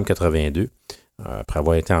décembre 82. Après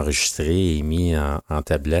avoir été enregistré et mis en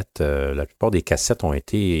tablette, la plupart des cassettes ont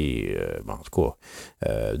été, en tout cas,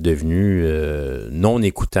 devenues non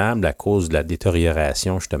écoutables à cause de la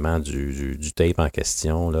détérioration, justement, du tape en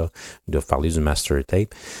question. Là. Ils doivent parler du master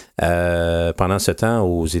tape. Pendant ce temps,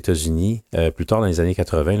 aux États-Unis, plus tard dans les années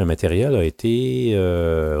 80, le matériel a été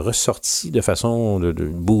ressorti de façon de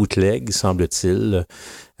bootleg, semble-t-il,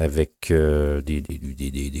 avec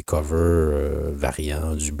des covers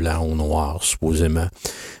variants, du blanc au noir, supposément.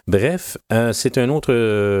 Bref, c'est une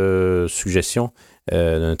autre suggestion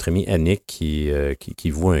de notre ami Annick qui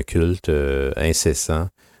voue un culte incessant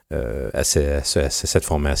à cette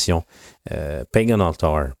formation. Pagan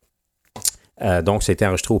Alatar. Donc, ça a été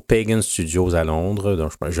enregistré au Pagan Studios à Londres.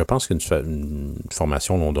 Donc, je pense qu'une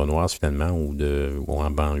formation londonnoise, finalement, ou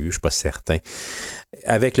en banlieue, je ne suis pas certain.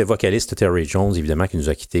 Avec le vocaliste Terry Jones, évidemment, qui nous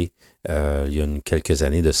a quittés il y a quelques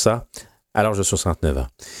années de ça, à l'âge de 69 ans.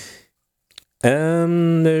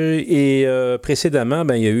 Précédemment,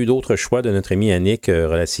 il y a eu d'autres choix de notre ami Annick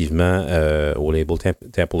relativement au label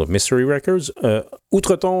Temple of Mystery Records.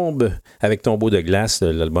 Outre-Tombe avec Tombeau de Glace, de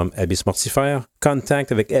l'album Abysse Mortifère.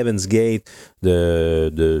 Kontact avec Heaven's Gate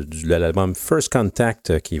de l'album First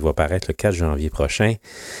Contact qui va paraître le 4 janvier prochain.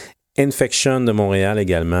 Infeccion de Montréal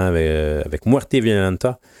également avec Muerte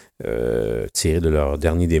Violenta, tiré de leur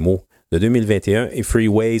dernier démo de 2021. Et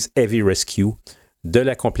Freeways Heavy Rescue de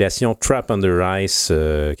la compilation Trap Under Ice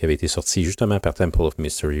qui avait été sortie justement par Temple of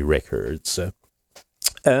Mystery Records.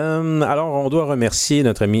 Alors, on doit remercier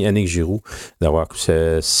notre ami Annick Giroux d'avoir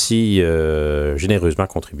si généreusement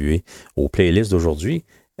contribué aux playlists d'aujourd'hui.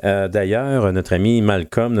 D'ailleurs, notre ami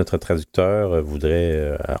Malcolm, notre traducteur,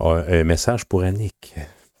 voudrait un message pour Annick.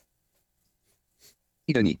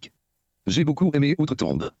 Annick. J'ai beaucoup aimé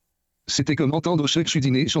Outre-Tombe. C'était comme entendre Chuck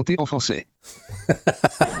Schuldiner chanter en français.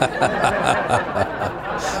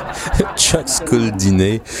 Chuck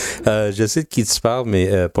Schuldiner. Je sais de qui tu parles,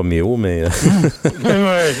 mais pas Méo, mais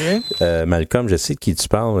Malcolm, je sais de qui tu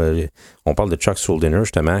parles. On parle de Chuck Schuldiner,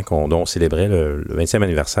 justement, dont on célébrait le 20e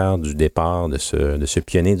anniversaire du départ de ce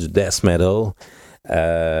pionnier du death metal.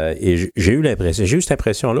 Et j'ai eu cette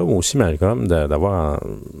impression-là, moi aussi, Malcolm, d'avoir...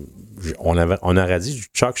 On aurait dit du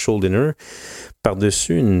Chuck Schuldiner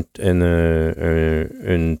par-dessus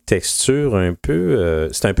une texture un peu...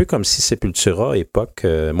 c'est un peu comme si Sepultura, époque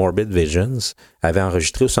Morbid Visions, avait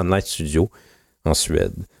enregistré au Sunlight Studio en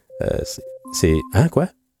Suède. C'est... Hein, quoi?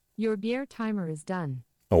 Your beer timer is done.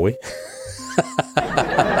 Oh oui?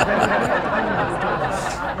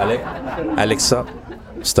 Alexa,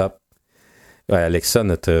 stop. Ouais, Alexa,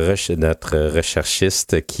 notre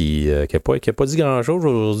recherchiste qui n'a pas dit grand-chose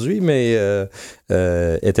aujourd'hui, mais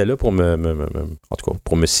était là pour en tout cas,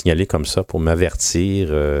 pour me signaler comme ça, pour m'avertir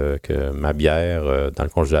que ma bière dans le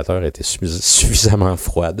congélateur était suffisamment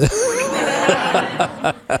froide.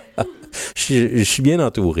 Je suis bien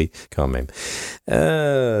entouré, quand même.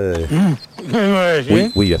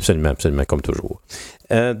 Oui, absolument, comme toujours.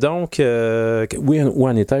 Donc, où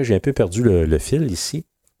en étais-je? J'ai un peu perdu le fil ici.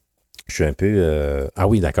 Je suis un peu... Ah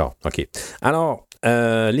oui, d'accord. OK. Alors,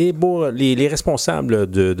 les responsables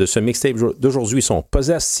de ce mixtape d'aujourd'hui sont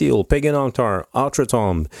Possessed Steel, Pagan Alatar,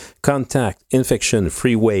 Outre-Tombe, Kontact, Infeccion,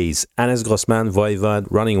 Freeways, Annick Grossman, Voivod,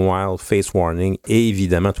 Running Wild, Face Warning et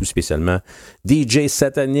évidemment tout spécialement DJ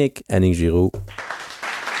Satanick, Annick Giroux.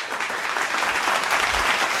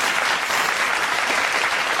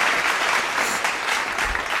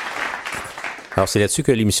 Alors, c'est là-dessus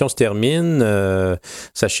que l'émission se termine.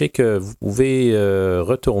 Sachez que vous pouvez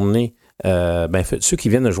retourner. Ceux qui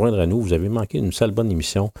viennent de joindre à nous, vous avez manqué une sale bonne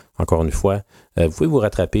émission, encore une fois. Vous pouvez vous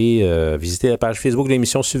rattraper, visiter la page Facebook de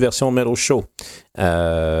l'émission Subversion Metal Show.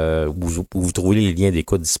 Où vous trouvez les liens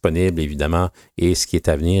d'écoute disponibles, évidemment, et ce qui est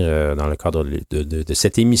à venir dans le cadre de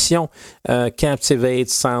cette émission. Captivate,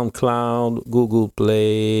 SoundCloud, Google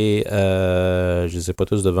Play, je ne les ai pas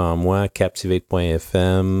tous devant moi,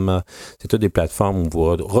 Captivate.fm. C'est toutes des plateformes où vous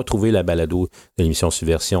retrouvez la balado de l'émission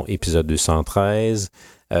Subversion, épisode 213.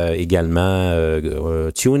 Également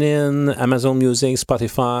TuneIn, Amazon Music,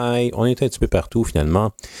 Spotify, on est un petit peu partout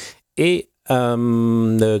finalement. Et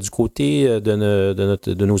du côté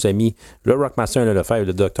de nos amis, le Rockmaster Le Lefebvre,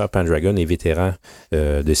 le Dr. Pendragon et vétéran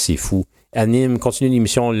de C'est Fou, continue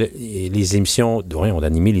l'émission, les émissions, on a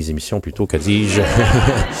animé les émissions plutôt, que dis-je,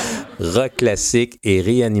 Rock Classique et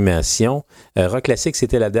Réanimation. Rock Classique,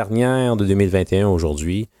 c'était la dernière de 2021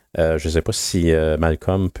 aujourd'hui. Je ne sais pas si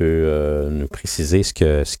Malcolm peut nous préciser ce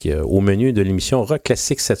qu'il y a au menu de l'émission Rock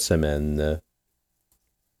Classique cette semaine.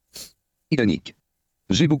 Annick.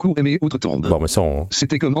 J'ai beaucoup aimé Outre-Tombe. Bon, mais ça,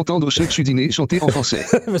 c'était comme entendre Chuck Schuldiner chanter en français.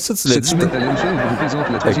 Mais ça, tu l'as Cette dit. semaine, à l'Enfer vous présente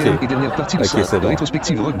la troisième et dernière partie de sa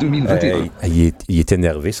rétrospective Rock 2021. Il est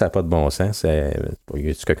énervé, ça n'a pas de bon sens. Y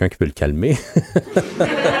a-t-il quelqu'un qui peut le calmer?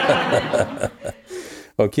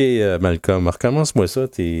 OK, Malcolm, recommence-moi ça.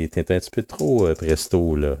 T'es un petit peu trop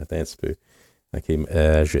presto, là. Attends un petit peu. OK,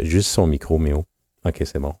 juste son micro, Méo. OK,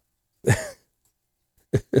 c'est bon.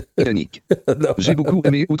 Annick. J'ai beaucoup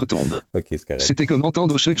aimé Outre-Tombe. OK, c'est correct. C'était comme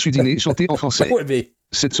entendre Chuck Schuldiner chanter en français. Ouais, mais...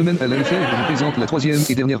 Cette semaine, à l'Enfer vous présente la troisième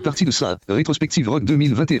et dernière partie de sa rétrospective Rock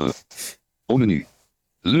 2021. Au menu.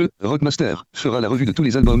 Le Rockmaster fera la revue de tous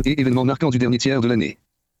les albums et événements marquants du dernier tiers de l'année.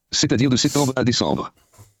 C'est-à-dire de septembre à décembre.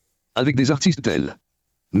 Avec des artistes tels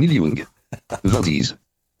Neil Young, Vardies,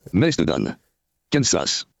 Mastodon,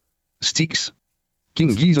 Kansas, Styx,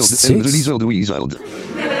 King Gizzard and the Lizard Wizard,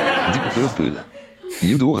 Deep Purple,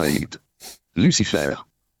 Yudo Wright, Lucifer,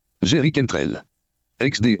 Jerry Cantrell,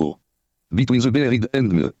 XDO, Between the Buried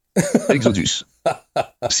and Me, Exodus,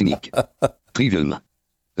 Cynic, Trivium,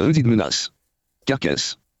 Rudid Menace,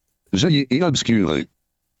 Carcass, Jaillet et Obscure.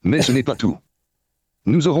 Mais ce n'est pas tout.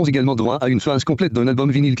 Nous aurons également droit à une phase complète d'un album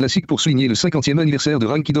vinyle classique pour souligner le 50e anniversaire de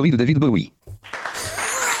Ranky Dory de David Bowie.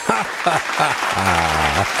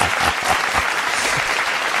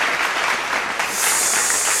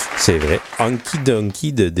 C'est vrai. Hunky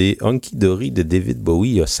Dory de David Bowie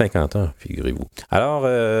il y a 50 ans, figurez-vous. Alors,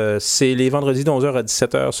 c'est les vendredis de 11h à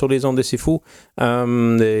 17h sur les ondes de C'est Fou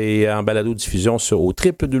et en balado-diffusion au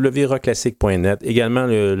www.rockclassique.net. Également,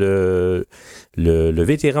 le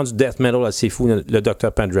vétéran du death metal à C'est Fou, le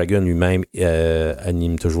Dr. Pendragon lui-même,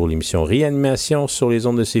 anime toujours l'émission Réanimation sur les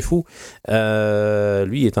ondes de C'est Fou.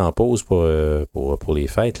 Lui, il est en pause pour les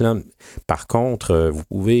fêtes, là. Par contre, vous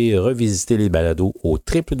pouvez revisiter les balados au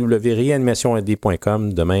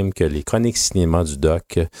www.reanimationnd.com, de même que les chroniques cinéma du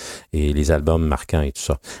doc et les albums marquants et tout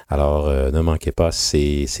ça. Alors, ne manquez pas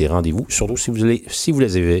ces rendez-vous, surtout si vous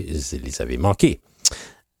les avez manqués.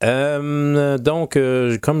 Donc,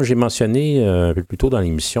 comme j'ai mentionné un peu plus tôt dans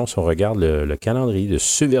l'émission, si on regarde le calendrier de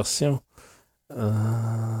Subversion,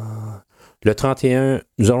 le 31,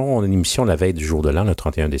 nous aurons une émission la veille du jour de l'an, le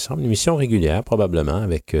 31 décembre, une émission régulière probablement,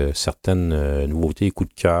 avec certaines nouveautés, coups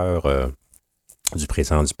de cœur du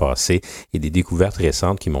présent, du passé, et des découvertes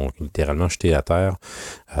récentes qui m'ont littéralement jeté à terre.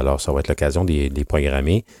 Alors, ça va être l'occasion de les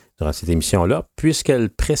programmer durant cette émission-là, puisqu'elle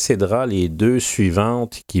précédera les deux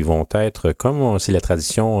suivantes qui vont être, comme c'est la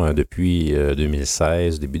tradition depuis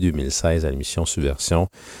 2016, début 2016 à l'émission Subversion,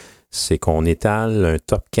 c'est qu'on étale un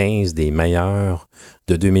top 15 des meilleurs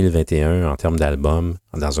de 2021 en termes d'albums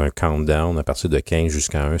dans un countdown à partir de 15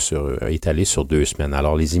 jusqu'à 1 étalé sur 2 semaines.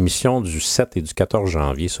 Alors, les émissions du 7 et du 14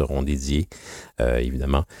 janvier seront dédiées,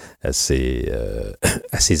 évidemment, à ces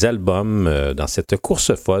albums dans cette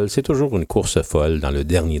course folle. C'est toujours une course folle dans le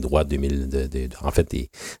dernier droit des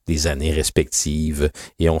années respectives.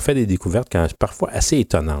 Et on fait des découvertes parfois assez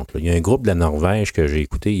étonnantes. Il y a un groupe de la Norvège que j'ai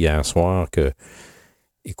écouté hier soir que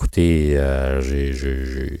écoutez,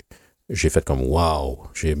 j'ai fait comme wow,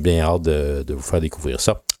 j'ai bien hâte de vous faire découvrir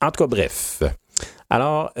ça. En tout cas, bref.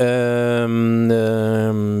 Alors,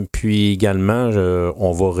 puis également,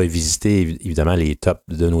 on va revisiter évidemment les tops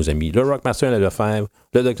de nos amis. Le Rockmaster Lefebvre,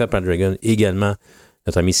 le Dr. Pendragon, également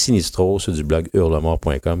notre ami Sinistros du blog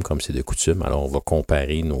hurlemort.com, comme c'est de coutume. Alors, on va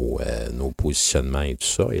comparer nos positionnements et tout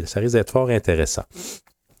ça. Et ça risque d'être fort intéressant.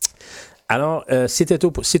 Alors, c'est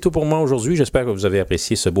tout pour moi aujourd'hui. J'espère que vous avez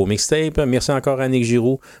apprécié ce beau mixtape. Merci encore à Annick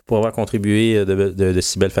Giroux pour avoir contribué de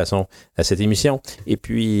si belle façon à cette émission. Et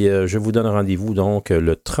puis, je vous donne rendez-vous donc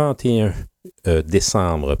le 31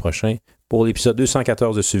 décembre prochain pour l'épisode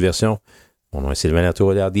 214 de Subversion. Mon nom est Sylvain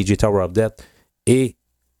Latour, DJ Tower of Death. Et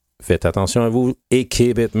faites attention à vous et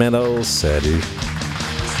keep it metal. Salut!